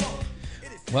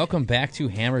 Welcome back to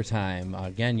Hammer Time.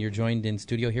 Again, you're joined in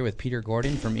studio here with Peter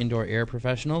Gordon from Indoor Air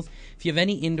Professionals. If you have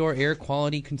any indoor air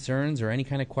quality concerns or any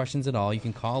kind of questions at all, you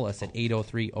can call us at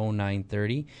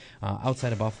 803-0930.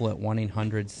 Outside of Buffalo at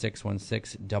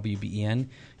 1-800-616-WBEN.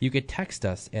 You could text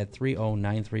us at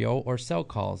 30930 or cell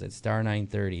calls at star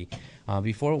 930.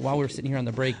 While we were sitting here on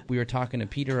the break, we were talking to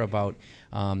Peter about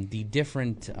the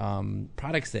different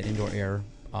products that Indoor Air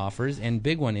offers, and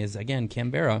big one is, again,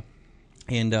 Canberra.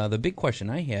 And the big question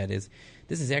I had is,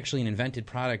 this is actually an invented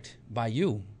product by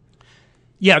you.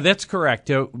 Yeah, that's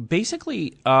correct.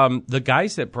 Basically, the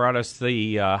guys that brought us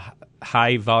the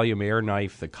high-volume air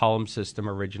knife, the column system,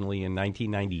 originally in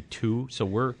 1992.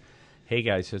 So hey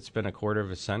guys, it's been a quarter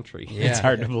of a century. Yeah. It's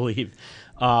hard to believe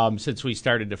since we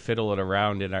started to fiddle it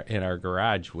around in our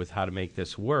garage with how to make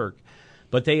this work.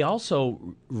 But they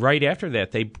also, right after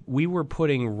that, we were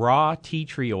putting raw tea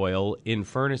tree oil in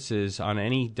furnaces on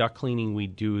any duct cleaning we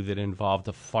do that involved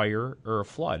a fire or a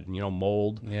flood,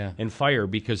 mold and fire,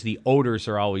 because the odors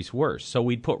are always worse. So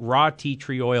we'd put raw tea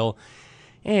tree oil,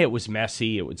 and it was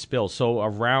messy, it would spill. So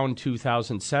around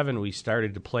 2007, we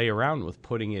started to play around with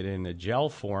putting it in a gel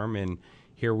form, and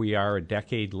here we are a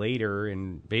decade later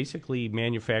and basically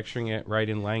manufacturing it right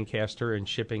in Lancaster and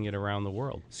shipping it around the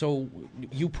world. So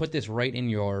you put this right on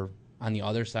the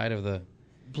other side of the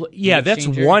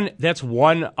that's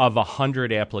one of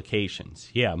 100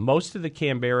 applications. Yeah, most of the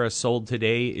Canberra sold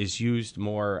today is used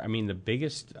more. I mean, the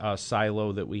biggest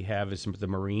silo that we have is the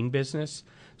marine business.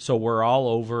 So we're all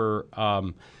over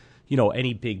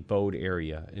any big boat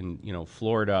area in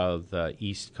Florida, the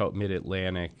East Coast,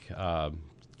 Mid-Atlantic,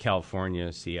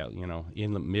 California, Seattle,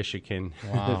 in Michigan.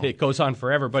 Wow. It goes on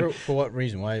forever. But for what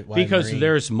reason? Why because marine?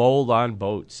 There's mold on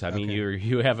boats. I mean,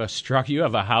 you have a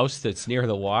house that's near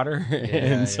the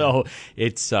water, so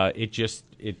it's and it's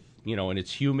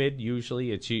humid.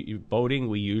 Usually, it's boating.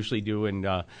 We usually do in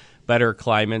better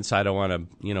climates. I don't want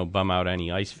to bum out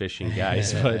any ice fishing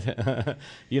guys, but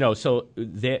so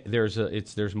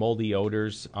there's moldy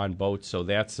odors on boats. So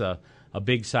that's a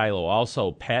big silo.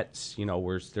 Also, pets,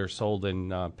 they're sold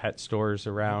in pet stores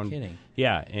around. No kidding.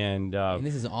 Yeah, and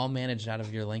this is all managed out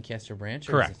of your Lancaster branch?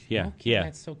 Correct, yeah.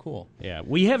 That's so cool. Yeah,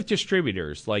 we have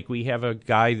distributors. Like, we have a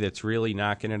guy that's really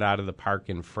knocking it out of the park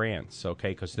in France,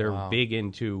 because they're big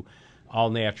into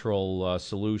all-natural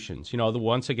solutions.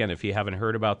 Once again, if you haven't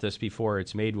heard about this before,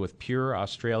 it's made with pure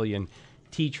Australian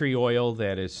tea tree oil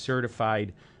that is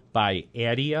certified by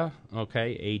ATTIA,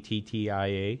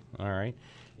 ATTIA, all right?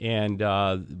 And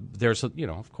there's,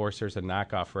 of course, there's a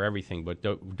knockoff for everything, but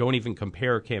don't even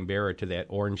compare Canberra to that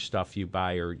orange stuff you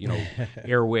buy, or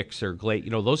air wicks or Glade.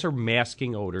 Those are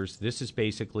masking odors. This is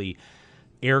basically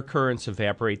air currents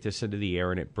evaporate this into the air,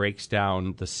 and it breaks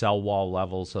down the cell wall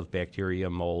levels of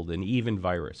bacteria, mold, and even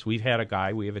virus. We have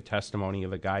a testimony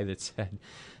of a guy that said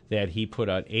that he put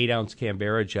an 8-ounce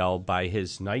Canberra gel by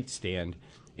his nightstand,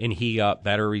 and he got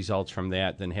better results from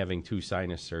that than having 2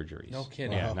 sinus surgeries. No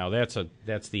kidding. Yeah. Now that's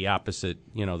the opposite.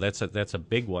 That's a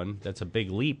big one. That's a big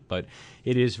leap, but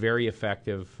it is very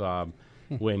effective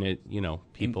when it.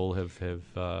 People have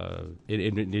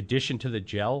in addition to the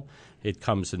gel, it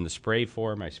comes in the spray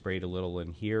form. I sprayed a little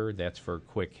in here. That's for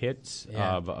quick hits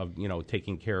of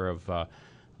taking care of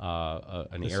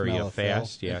an The area smell of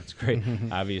fast. fill. Yeah, it's great.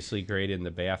 Obviously great in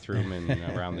the bathroom and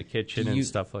around the kitchen and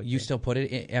stuff like that. You still put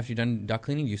it, after you're done duct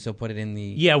cleaning, you still put it in the...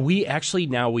 Yeah, we actually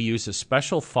now we use a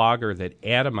special fogger that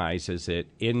atomizes it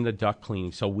in the duct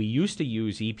cleaning. So we used to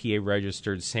use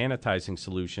EPA-registered sanitizing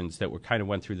solutions that kind of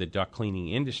went through the duct cleaning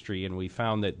industry, and we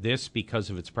found that this, because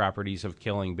of its properties of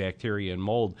killing bacteria and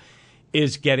mold,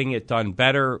 is getting it done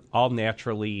better, all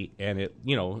naturally, and it,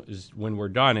 when we're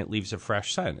done, it leaves a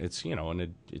fresh scent. It's,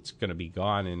 and it's going to be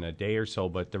gone in a day or so,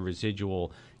 but the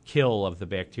residual kill of the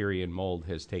bacteria and mold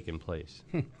has taken place.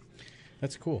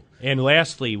 That's cool. And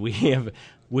lastly, we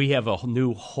have a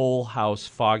new whole house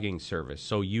fogging service.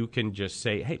 So you can just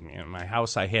say, hey, man, my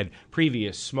house, I had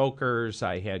previous smokers,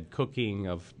 I had cooking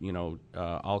of,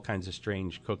 all kinds of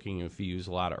strange cooking if you use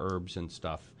a lot of herbs and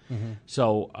stuff. Mhm.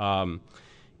 So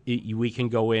we can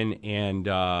go in and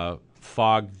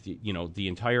fog, the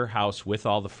entire house with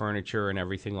all the furniture and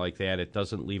everything like that. It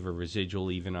doesn't leave a residual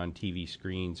even on TV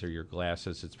screens or your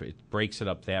glasses. It breaks it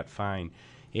up that fine.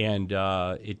 And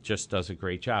it just does a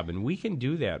great job. And we can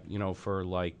do that, for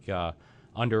like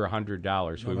under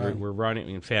 $100. We're running.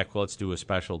 In fact, let's do a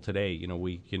special today.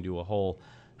 We can do a whole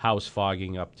house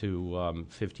fogging up to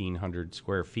 1,500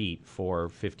 square feet for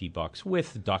 $50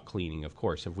 with duct cleaning, of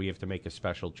course. If we have to make a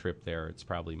special trip there, it's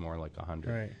probably more like $100.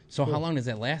 Right. So how long does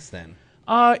that last then?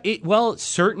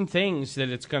 Certain things that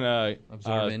it's going to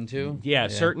absorb into. Yeah,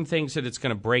 certain things that it's going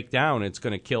to break down. It's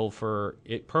going to kill for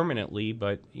it permanently,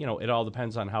 but it all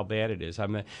depends on how bad it is.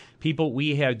 We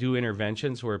do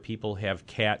interventions where people have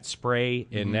cat spray,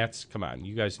 and that's, come on,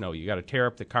 you guys know, you got to tear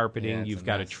up the carpeting, you've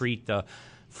got to treat the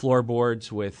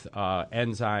floorboards with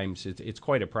enzymes. It's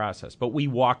quite a process. But we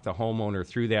walk the homeowner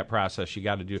through that process. You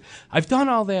got to do. I've done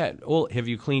all that. Well, have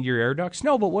you cleaned your air ducts?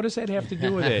 No, but what does that have to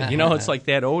do with it? It's like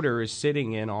that odor is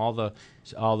sitting in all the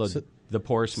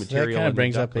porous material. That kind of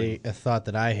brings up a a thought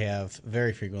that I have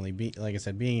very frequently. Like I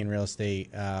said, being in real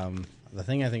estate, the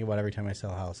thing I think about every time I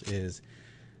sell a house is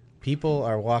people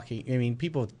are walking. I mean,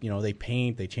 people, they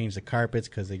paint, they change the carpets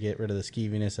because they get rid of the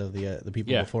skeeviness of the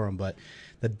people before them. But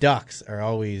the ducts are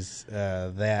always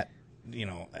dead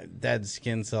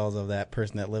skin cells of that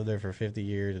person that lived there for 50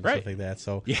 years and stuff like that.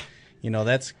 So,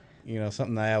 that's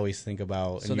something I always think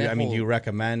about. So And do you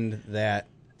recommend that?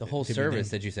 The whole service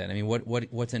that you said. I mean,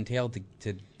 what's entailed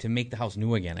to make the house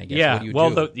new again? I guess. Yeah.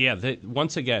 What do you do?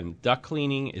 Once again, duct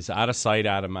cleaning is out of sight,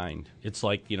 out of mind. It's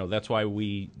like that's why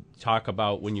we talk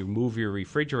about when you move your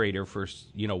refrigerator first.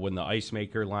 When the ice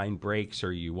maker line breaks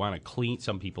or you want to clean.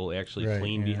 Some people actually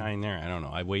clean behind there. I don't know.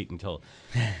 I wait until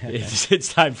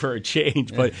it's time for a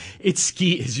change. But it's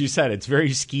as you said, it's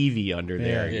very skeevy under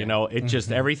there. It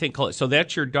just everything. So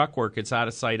that's your duct work. It's out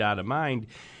of sight, out of mind.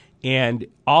 And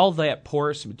all that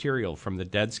porous material, from the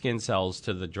dead skin cells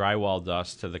to the drywall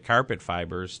dust to the carpet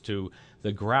fibers to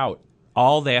the grout,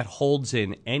 all that holds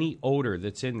in any odor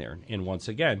that's in there. And once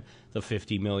again, the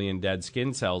 50 million dead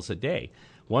skin cells a day.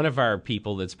 One of our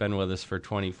people that's been with us for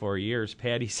 24 years,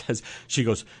 Patty, she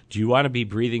goes, do you want to be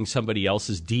breathing somebody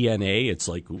else's DNA? It's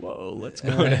like, whoa, let's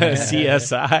go to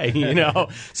CSI,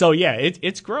 So, yeah,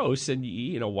 it's gross, and,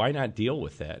 why not deal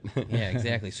with that? Yeah,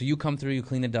 exactly. So you come through, you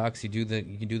clean the ducts, you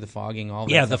can do the fogging, all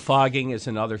that stuff. the fogging is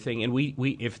another thing. And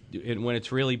when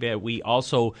it's really bad, we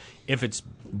also, if it's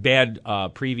bad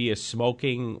previous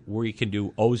smoking, we can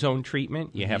do ozone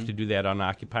treatment. You have to do that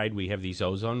unoccupied. We have these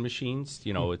ozone machines.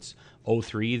 It's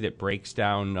O3 that breaks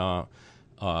down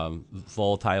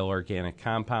volatile organic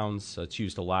compounds. It's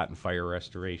used a lot in fire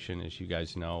restoration, as you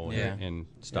guys know, and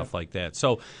stuff like that.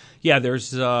 So,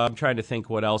 there's I'm trying to think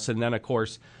what else. And then, of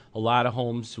course, a lot of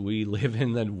homes, we live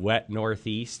in the wet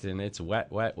Northeast, and it's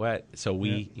wet, wet, wet. So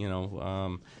we,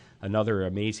 another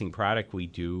amazing product we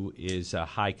do is a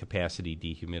high-capacity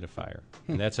dehumidifier.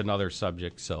 And that's another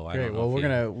subject, so I don't know.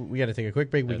 Well, we got to take a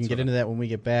quick break. We can get into that when we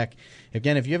get back.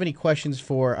 Again, if you have any questions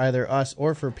for either us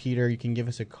or for Peter, you can give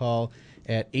us a call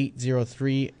at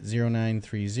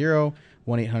 803-0930,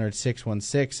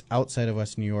 1-800-616, outside of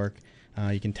us, New York.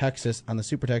 You can text us on the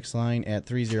Super Text line at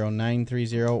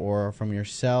 30930 or from your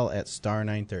cell at star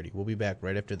 930. We'll be back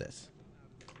right after this.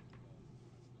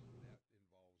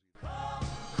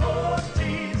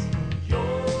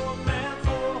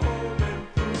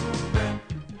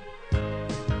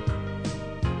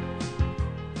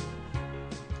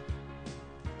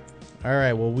 All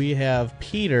right, well, we have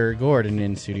Peter Gordon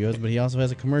in studios, but he also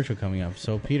has a commercial coming up.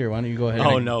 So, Peter, why don't you go ahead?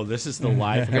 Oh, no, this is the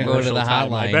live commercial go to the time.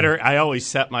 hotline. I always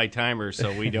set my timer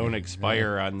so we don't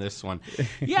expire on this one.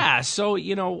 Yeah, so,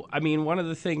 one of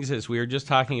the things is we were just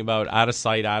talking about out of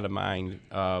sight, out of mind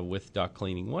with duct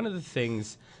cleaning. One of the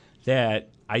things that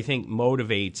I think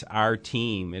motivates our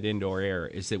team at Indoor Air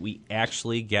is that we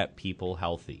actually get people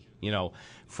healthy.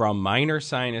 From minor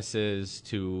sinuses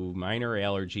to minor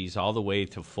allergies, all the way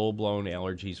to full-blown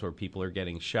allergies where people are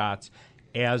getting shots,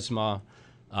 asthma,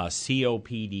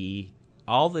 COPD,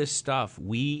 all this stuff.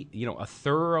 A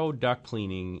thorough duct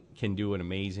cleaning can do an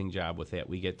amazing job with that.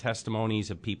 We get testimonies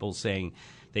of people saying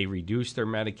they reduce their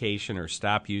medication or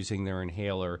stop using their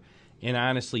inhaler. And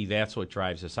honestly, that's what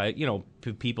drives us.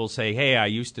 People say, hey, I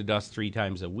used to dust 3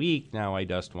 times a week. Now I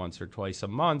dust once or twice a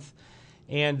month.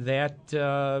 And that,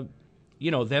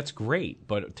 that's great.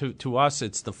 But to us,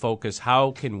 it's the focus.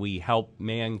 How can we help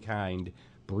mankind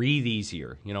breathe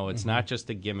easier? It's not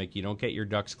just a gimmick. You don't get your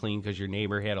ducts clean because your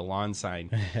neighbor had a lawn sign,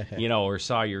 or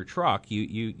saw your truck.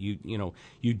 You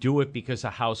do it because a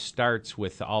house starts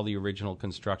with all the original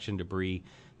construction debris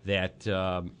that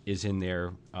is in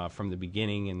there from the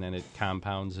beginning, and then it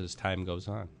compounds as time goes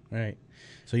on. Right.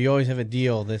 So you always have a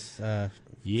deal.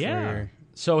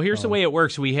 So here's the way it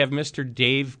works. We have Mr.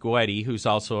 Dave Guetti, who's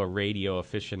also a radio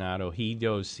aficionado. He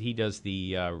does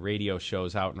the radio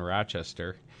shows out in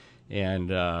Rochester, and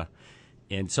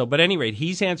so. But at any rate,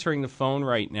 he's answering the phone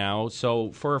right now.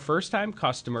 So for a first-time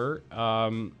customer,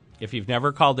 if you've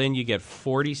never called in, you get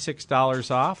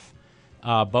 $46 off.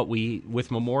 But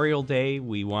with Memorial Day,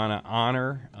 we want to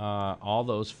honor all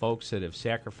those folks that have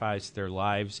sacrificed their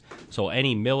lives. So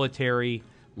any military,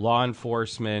 law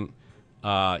enforcement,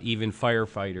 even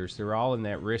firefighters, they're all in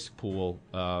that risk pool.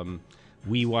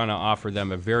 We want to offer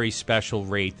them a very special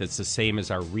rate that's the same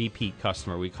as our repeat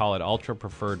customer. We call it ultra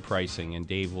preferred pricing, and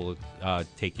Dave will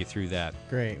take you through that.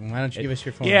 Great. Why don't you give us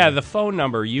your phone number? Yeah, the phone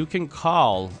number. You can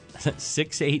call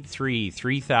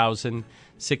 683-3000.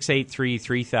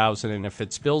 683-3000, and if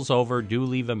it spills over, do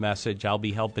leave a message. I'll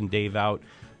be helping Dave out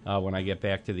when I get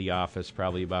back to the office,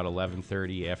 probably about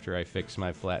 11:30 after I fix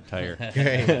my flat tire.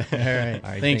 Great. All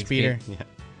right. Thanks, Peter. Yeah.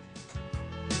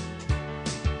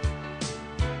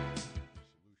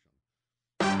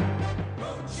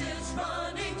 Roaches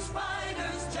running,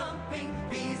 spiders jumping,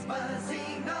 bees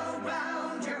buzzing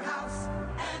around your house.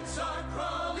 Ants are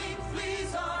crawling,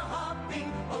 fleas are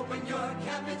hopping. Open your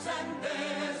cabinets and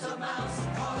there's a mouse.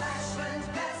 Call Ashland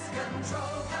Pest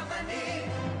Control Company.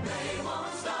 They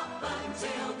won't stop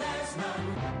until there's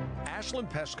none. Ashland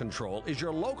Pest Control is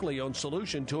your locally owned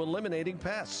solution to eliminating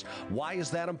pests. Why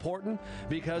is that important?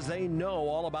 Because they know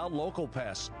all about local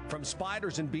pests, from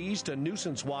spiders and bees to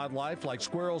nuisance wildlife like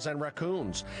squirrels and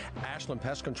raccoons. Ashland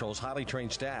Pest Control's highly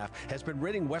trained staff has been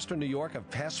ridding Western New York of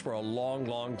pests for a long,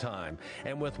 long time.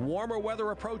 And with warmer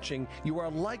weather approaching, you are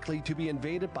likely to be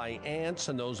invaded by ants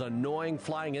and those annoying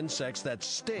flying insects that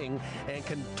sting and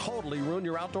can totally ruin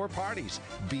your outdoor parties.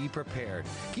 Be prepared.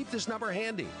 Keep this number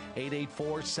handy,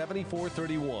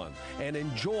 884-7431, and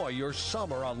enjoy your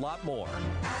summer a lot more.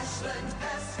 Ashland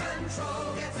Pest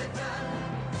Control gets it done.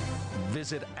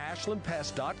 Visit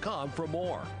ashlandpest.com for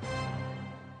more.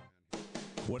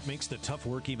 What makes the tough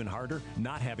work even harder?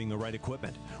 Not having the right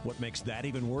equipment. What makes that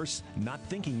even worse? Not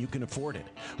thinking you can afford it.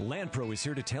 LandPro is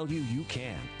here to tell you you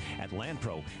can. At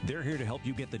LandPro, they're here to help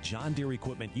you get the John Deere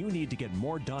equipment you need to get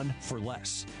more done for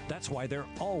less. That's why they're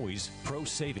always pro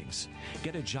savings.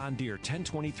 Get a John Deere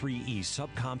 1023E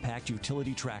subcompact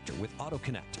utility tractor with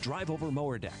AutoConnect, drive-over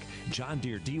mower deck, John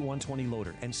Deere D120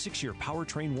 loader, and 6-year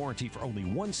powertrain warranty for only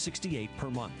 $168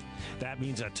 per month. That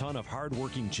means a ton of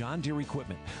hard-working John Deere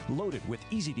equipment loaded with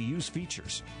easy-to-use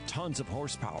features, tons of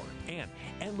horsepower, and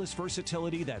endless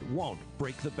versatility that won't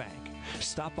break the bank.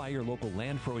 Stop by your local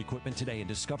LandPro equipment today and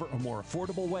discover a more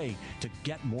affordable way to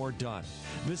get more done.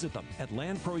 Visit them at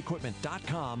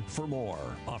landproequipment.com for more.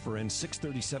 Offer ends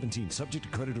 6/30/17, subject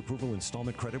to credit approval,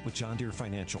 installment credit with John Deere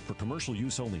Financial. For commercial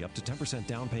use only, up to 10%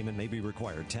 down payment may be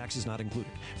required. Taxes not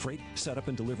included. Freight, setup,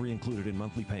 and delivery included in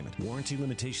monthly payment. Warranty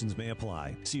limitations may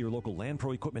apply. See your local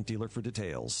LandPro equipment dealer for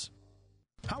details.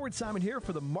 Howard Simon here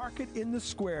for the Market in the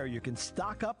Square. You can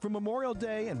stock up for Memorial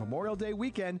Day and Memorial Day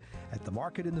weekend at the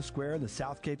Market in the Square in the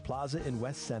Southgate Plaza in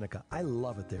West Seneca. I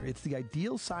love it there. It's the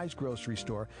ideal size grocery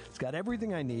store. It's got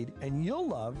everything I need, and you'll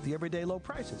love the everyday low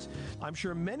prices. I'm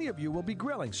sure many of you will be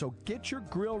grilling, so get your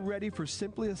grill ready for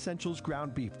Simply Essentials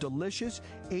ground beef. Delicious,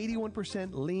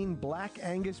 81% lean black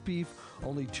Angus beef,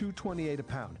 only $2.28 a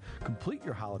pound. Complete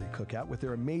your holiday cookout with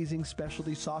their amazing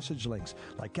specialty sausage links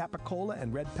like capicola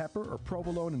and red pepper or provolone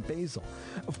provolone, and basil.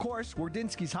 Of course,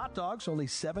 Wardinski's hot dogs, only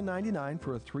 $7.99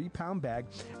 for a 3-pound bag,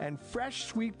 and fresh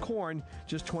sweet corn,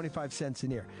 just 25 cents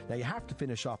an ear. Now, you have to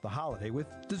finish off the holiday with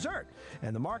dessert.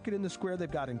 And the Market in the Square,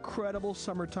 they've got incredible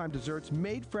summertime desserts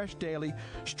made fresh daily,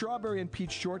 strawberry and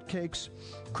peach shortcakes,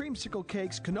 creamsicle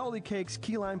cakes, cannoli cakes,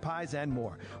 key lime pies, and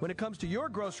more. When it comes to your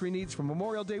grocery needs for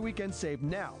Memorial Day weekend, save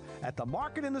now at the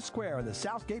Market in the Square in the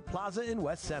Southgate Plaza in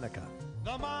West Seneca.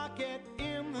 The Market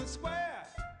in the Square.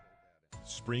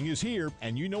 Spring is here,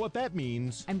 and you know what that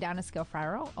means. I'm Donna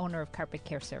Scalfaro, owner of Carpet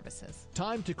Care Services.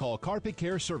 Time to call Carpet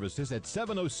Care Services at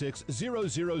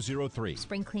 706-0003.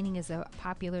 Spring cleaning is a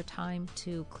popular time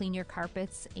to clean your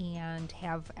carpets and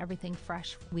have everything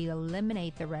fresh. We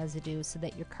eliminate the residue so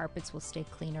that your carpets will stay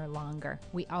cleaner longer.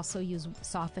 We also use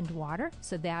softened water,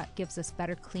 so that gives us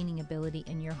better cleaning ability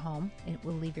in your home, and it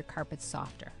will leave your carpets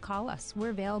softer. Call us.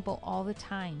 We're available all the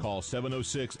time. Call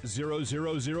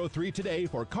 706-0003 today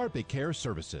for Carpet Care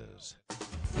Services.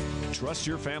 Trust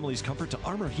your family's comfort to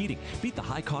Armor Heating. Beat the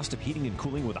high cost of heating and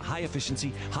cooling with a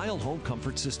high-efficiency, Heil home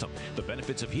comfort system. The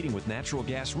benefits of heating with natural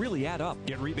gas really add up.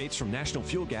 Get rebates from National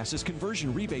Fuel Gas's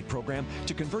conversion rebate program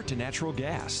to convert to natural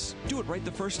gas. Do it right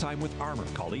the first time with Armor.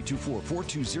 Call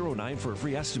 824-4209 for a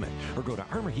free estimate or go to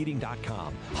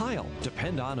armorheating.com. Heil,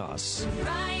 depend on us.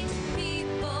 Right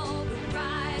people, the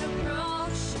right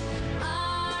approach.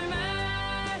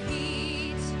 Armor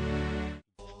Heat.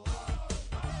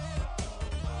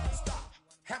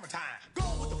 Hammer time.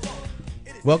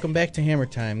 Welcome back to Hammer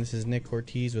Time. This is Nick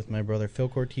Cortese with my brother Phil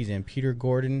Cortese and Peter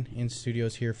Gordon in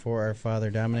studios here for our father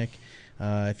Dominic.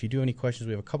 If you do have any questions,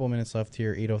 we have a couple minutes left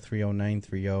here.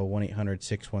 803-0930,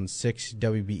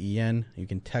 1-800-616-WBEN. You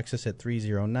can text us at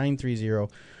 30930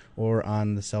 or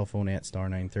on the cell phone at star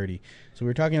 930. So we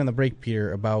were talking on the break,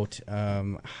 Peter, about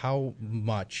how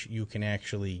much you can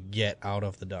actually get out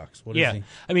of the ducts. I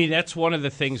mean, that's one of the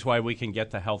things why we can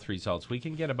get the health results. We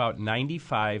can get about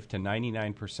 95 to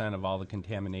 99% of all the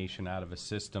contamination out of a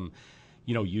system,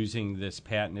 using this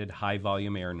patented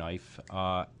high-volume air knife.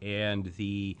 And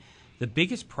the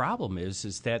biggest problem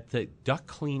is that the duct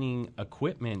cleaning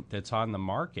equipment that's on the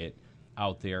market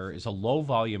out there is a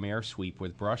low-volume air sweep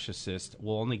with brush assist.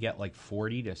 We'll only get like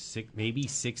 40 to maybe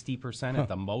 60% at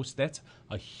the most. That's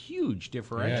a huge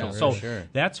differential. Yeah, so sure.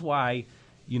 That's why,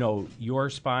 your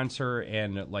sponsor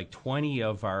and like 20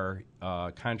 of our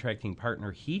contracting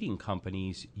partner heating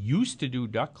companies used to do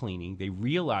duct cleaning. They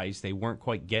realized they weren't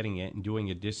quite getting it and doing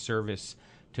a disservice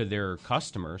to their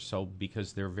customers. So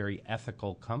because they're very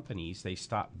ethical companies, they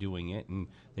stopped doing it and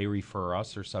they refer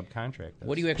us or subcontract us.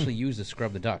 What do you actually use to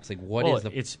scrub the ducts? Like, what is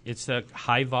the? It's a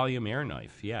high volume air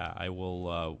knife. Yeah, I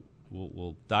will.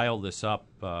 We'll dial this up,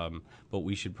 but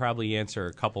we should probably answer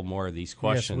a couple more of these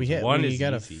questions. Yes, we One is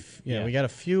got easy. we got a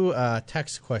few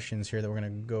text questions here that we're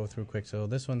going to go through quick. So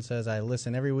this one says, I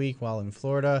listen every week while in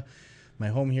Florida. My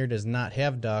home here does not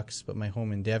have ducts, but my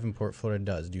home in Davenport, Florida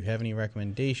does. Do you have any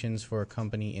recommendations for a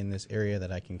company in this area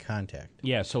that I can contact?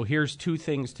 Yeah, so here's two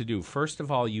things to do. First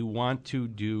of all, you want to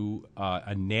do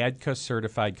a NADCA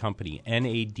certified company,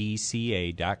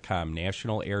 NADCA.com,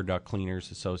 National Air Duct Cleaners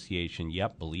Association.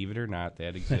 Yep, believe it or not,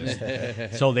 that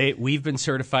exists. So we've been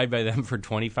certified by them for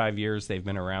 25 years. They've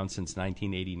been around since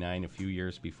 1989, a few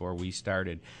years before we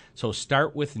started. So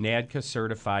start with NADCA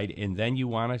certified, and then you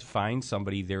want to find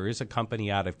somebody. There is a company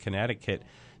out of Connecticut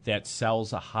that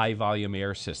sells a high-volume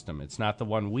air system. It's not the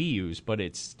one we use, but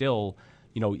it's still,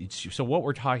 so what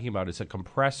we're talking about is a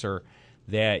compressor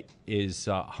that is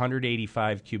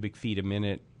 185 cubic feet a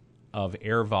minute of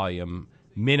air volume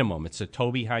minimum. It's a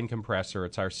Toby Hine compressor.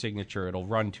 It's our signature. It'll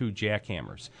run 2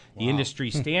 jackhammers. The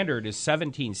industry standard is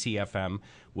 17 CFM,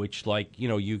 which,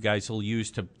 you guys will use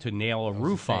to nail a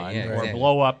roof on or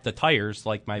blow up the tires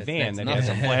like my van that has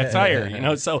a flat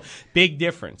tire. So big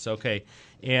difference. Okay.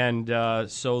 And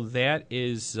so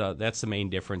that's the main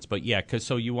difference. But yeah,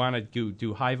 so you want to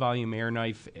do high volume air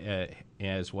knife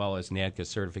as well as NADCA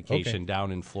certification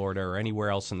down in Florida or anywhere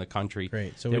else in the country.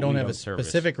 Great. So we don't have a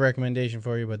specific recommendation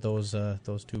for you, but those 2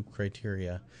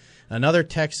 criteria. Another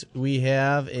text we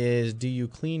have is, do you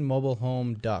clean mobile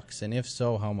home ducts? And if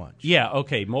so, how much? Yeah,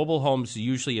 okay. Mobile homes,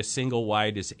 usually a single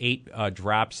wide is 8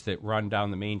 drops that run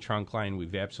down the main trunk line.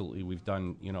 We've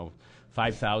done,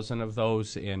 5,000 of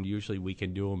those, and usually we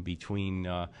can do them between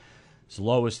as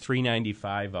low as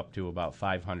 $395 up to about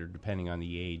 $500, depending on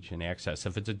the age and access.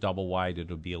 If it's a double wide,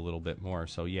 it'll be a little bit more.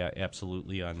 So, yeah,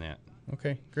 absolutely on that.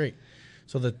 Okay, great.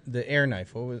 So the air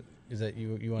knife, Is that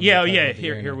you? Yeah,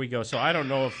 Here we go. So I don't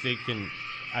know if they can.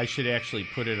 I should actually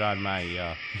put it on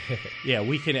my.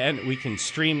 We can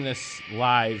stream this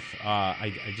live.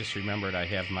 I just remembered I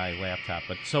have my laptop.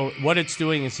 But so what it's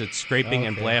doing is it's scraping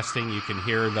and blasting. You can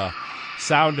hear the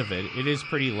sound of it. It is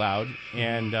pretty loud,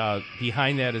 and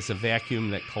behind that is a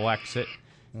vacuum that collects it.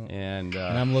 And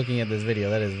I'm looking at this video.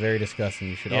 That is very disgusting.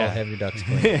 You should all have your ducts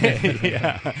cleaned.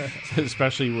 Yeah,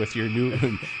 especially with your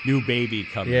new baby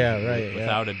coming. Yeah, right.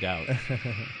 Without a doubt.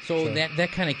 So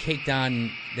that kind of caked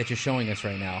on that you're showing us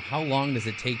right now. How long does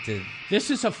it take to?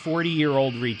 This is a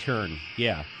 40-year-old return.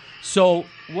 Yeah. So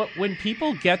when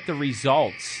people get the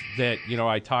results that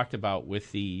I talked about with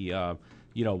the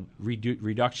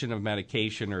reduction of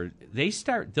medication, or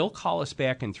they'll call us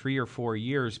back in 3 or 4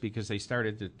 years because they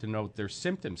started to note their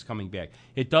symptoms coming back.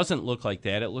 It doesn't look like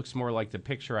that. It looks more like the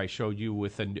picture I showed you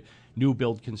with a new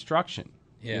build construction.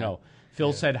 Yeah.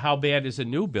 Phil said, how bad is a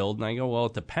new build? And I go, well,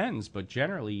 it depends, but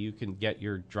generally you can get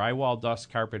your drywall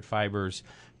dust, carpet fibers,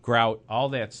 grout, all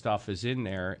that stuff is in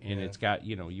there, and it's got,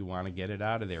 you want to get it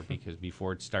out of there because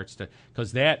before it starts to,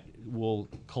 because that will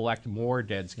collect more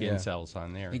dead skin cells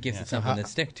on there. It gives it something to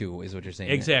stick to, is what you're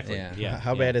saying. Exactly. Yeah.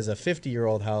 How bad is a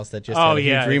 50-year-old house that just had a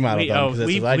huge remodel done?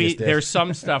 That's what I just did. There's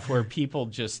some stuff where people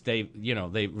just they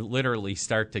literally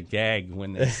start to gag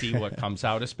when they see what comes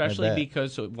out, especially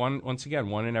because once again,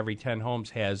 1 in every 10 homes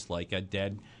has like a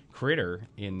dead critter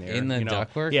in there. In the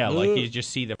ductwork? Yeah, like you just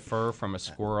see the fur from a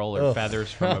squirrel or feathers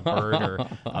from a bird or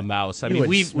a mouse. I mean,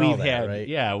 we've had, right?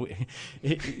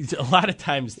 A lot of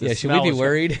times the should we be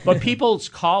worried? But people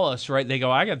call us, right? They go,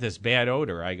 I got this bad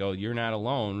odor. I go, you're not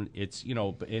alone. It's,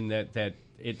 in that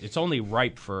it's only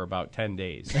ripe for about 10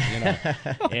 days,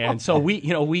 and so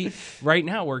we right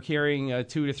now we're carrying a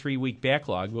 2 to 3 week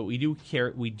backlog, but we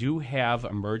do have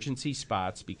emergency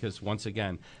spots because once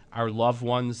again, our loved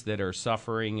ones that are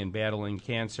suffering and battling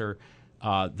cancer,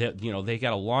 they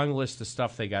got a long list of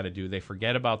stuff they got to do. They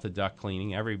forget about the duct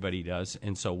cleaning. Everybody does,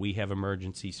 and so we have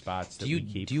emergency spots that we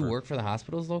keep. Do you work for the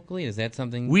hospitals locally? Is that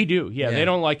something we do? Yeah, they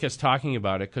don't like us talking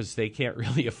about it because they can't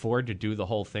really afford to do the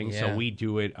whole thing. So we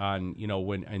do it on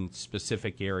when in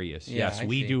specific areas. Yeah, yes,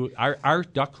 we do. Our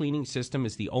duct cleaning system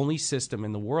is the only system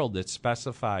in the world that's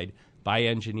specified by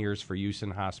engineers for use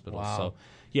in hospitals. Wow. So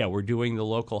yeah, we're doing the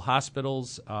local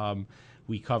hospitals.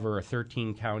 We cover a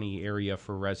 13-county area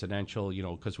for residential,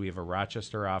 because we have a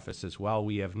Rochester office as well.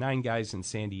 We have 9 guys in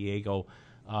San Diego.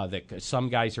 That some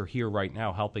guys are here right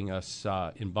now helping us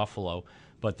in Buffalo,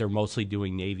 but they're mostly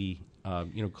doing Navy,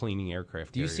 cleaning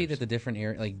aircraft. Do you see that the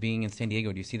different like being in San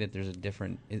Diego? Do you see that there's a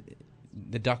different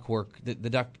the duct work, the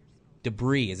duct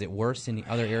debris? Is it worse in the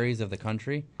other areas of the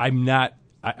country?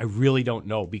 I really don't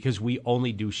know because we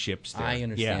only do ships there. I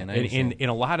understand. Yeah, I understand. In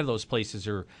a lot of those places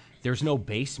there's no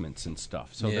basements and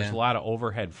stuff, so there's a lot of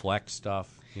overhead flex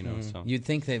stuff. So you'd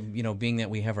think that being that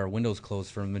we have our windows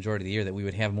closed for the majority of the year, that we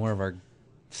would have more of our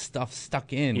stuff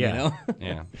stuck in. Yeah.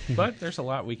 But there's a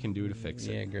lot we can do to fix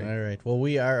it. Yeah, great. All right. Well,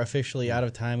 we are officially out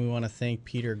of time. We want to thank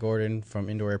Peter Gordon from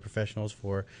Indoor Air Professionals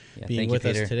for being with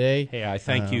us today. Hey, I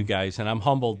thank you guys, and I'm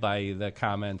humbled by the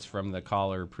comments from the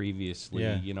caller previously.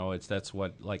 Yeah. That's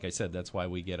what, like I said, that's why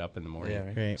we get up in the morning.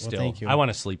 Yeah, great. Still, well, thank you. I want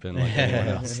to sleep in like anyone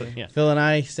else. Yeah. Phil and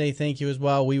I say thank you as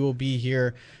well. We will be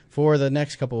here for the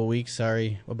next couple of weeks.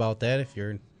 Sorry about that if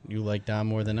you like Dom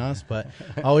more than us, but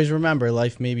always remember,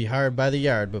 life may be hard by the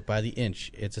yard, but by the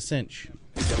inch, it's a cinch.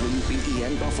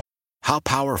 WBEN Buffalo. How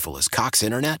powerful is Cox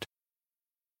Internet?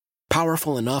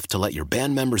 Powerful enough to let your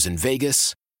band members in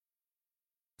Vegas,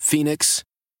 Phoenix,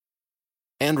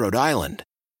 and Rhode Island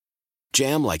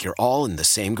jam like you're all in the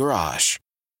same garage.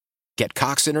 Get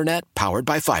Cox Internet powered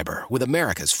by fiber with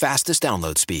America's fastest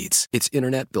download speeds. It's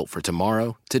internet built for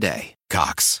tomorrow, today.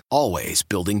 Cox, always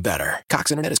building better.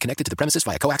 Cox Internet is connected to the premises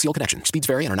via coaxial connection. Speeds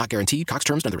vary and are not guaranteed. Cox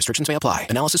terms and other restrictions may apply.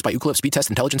 Analysis by Ookla Speed Test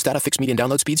Intelligence Data. Fixed median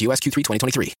download speeds. US Q3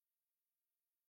 2023.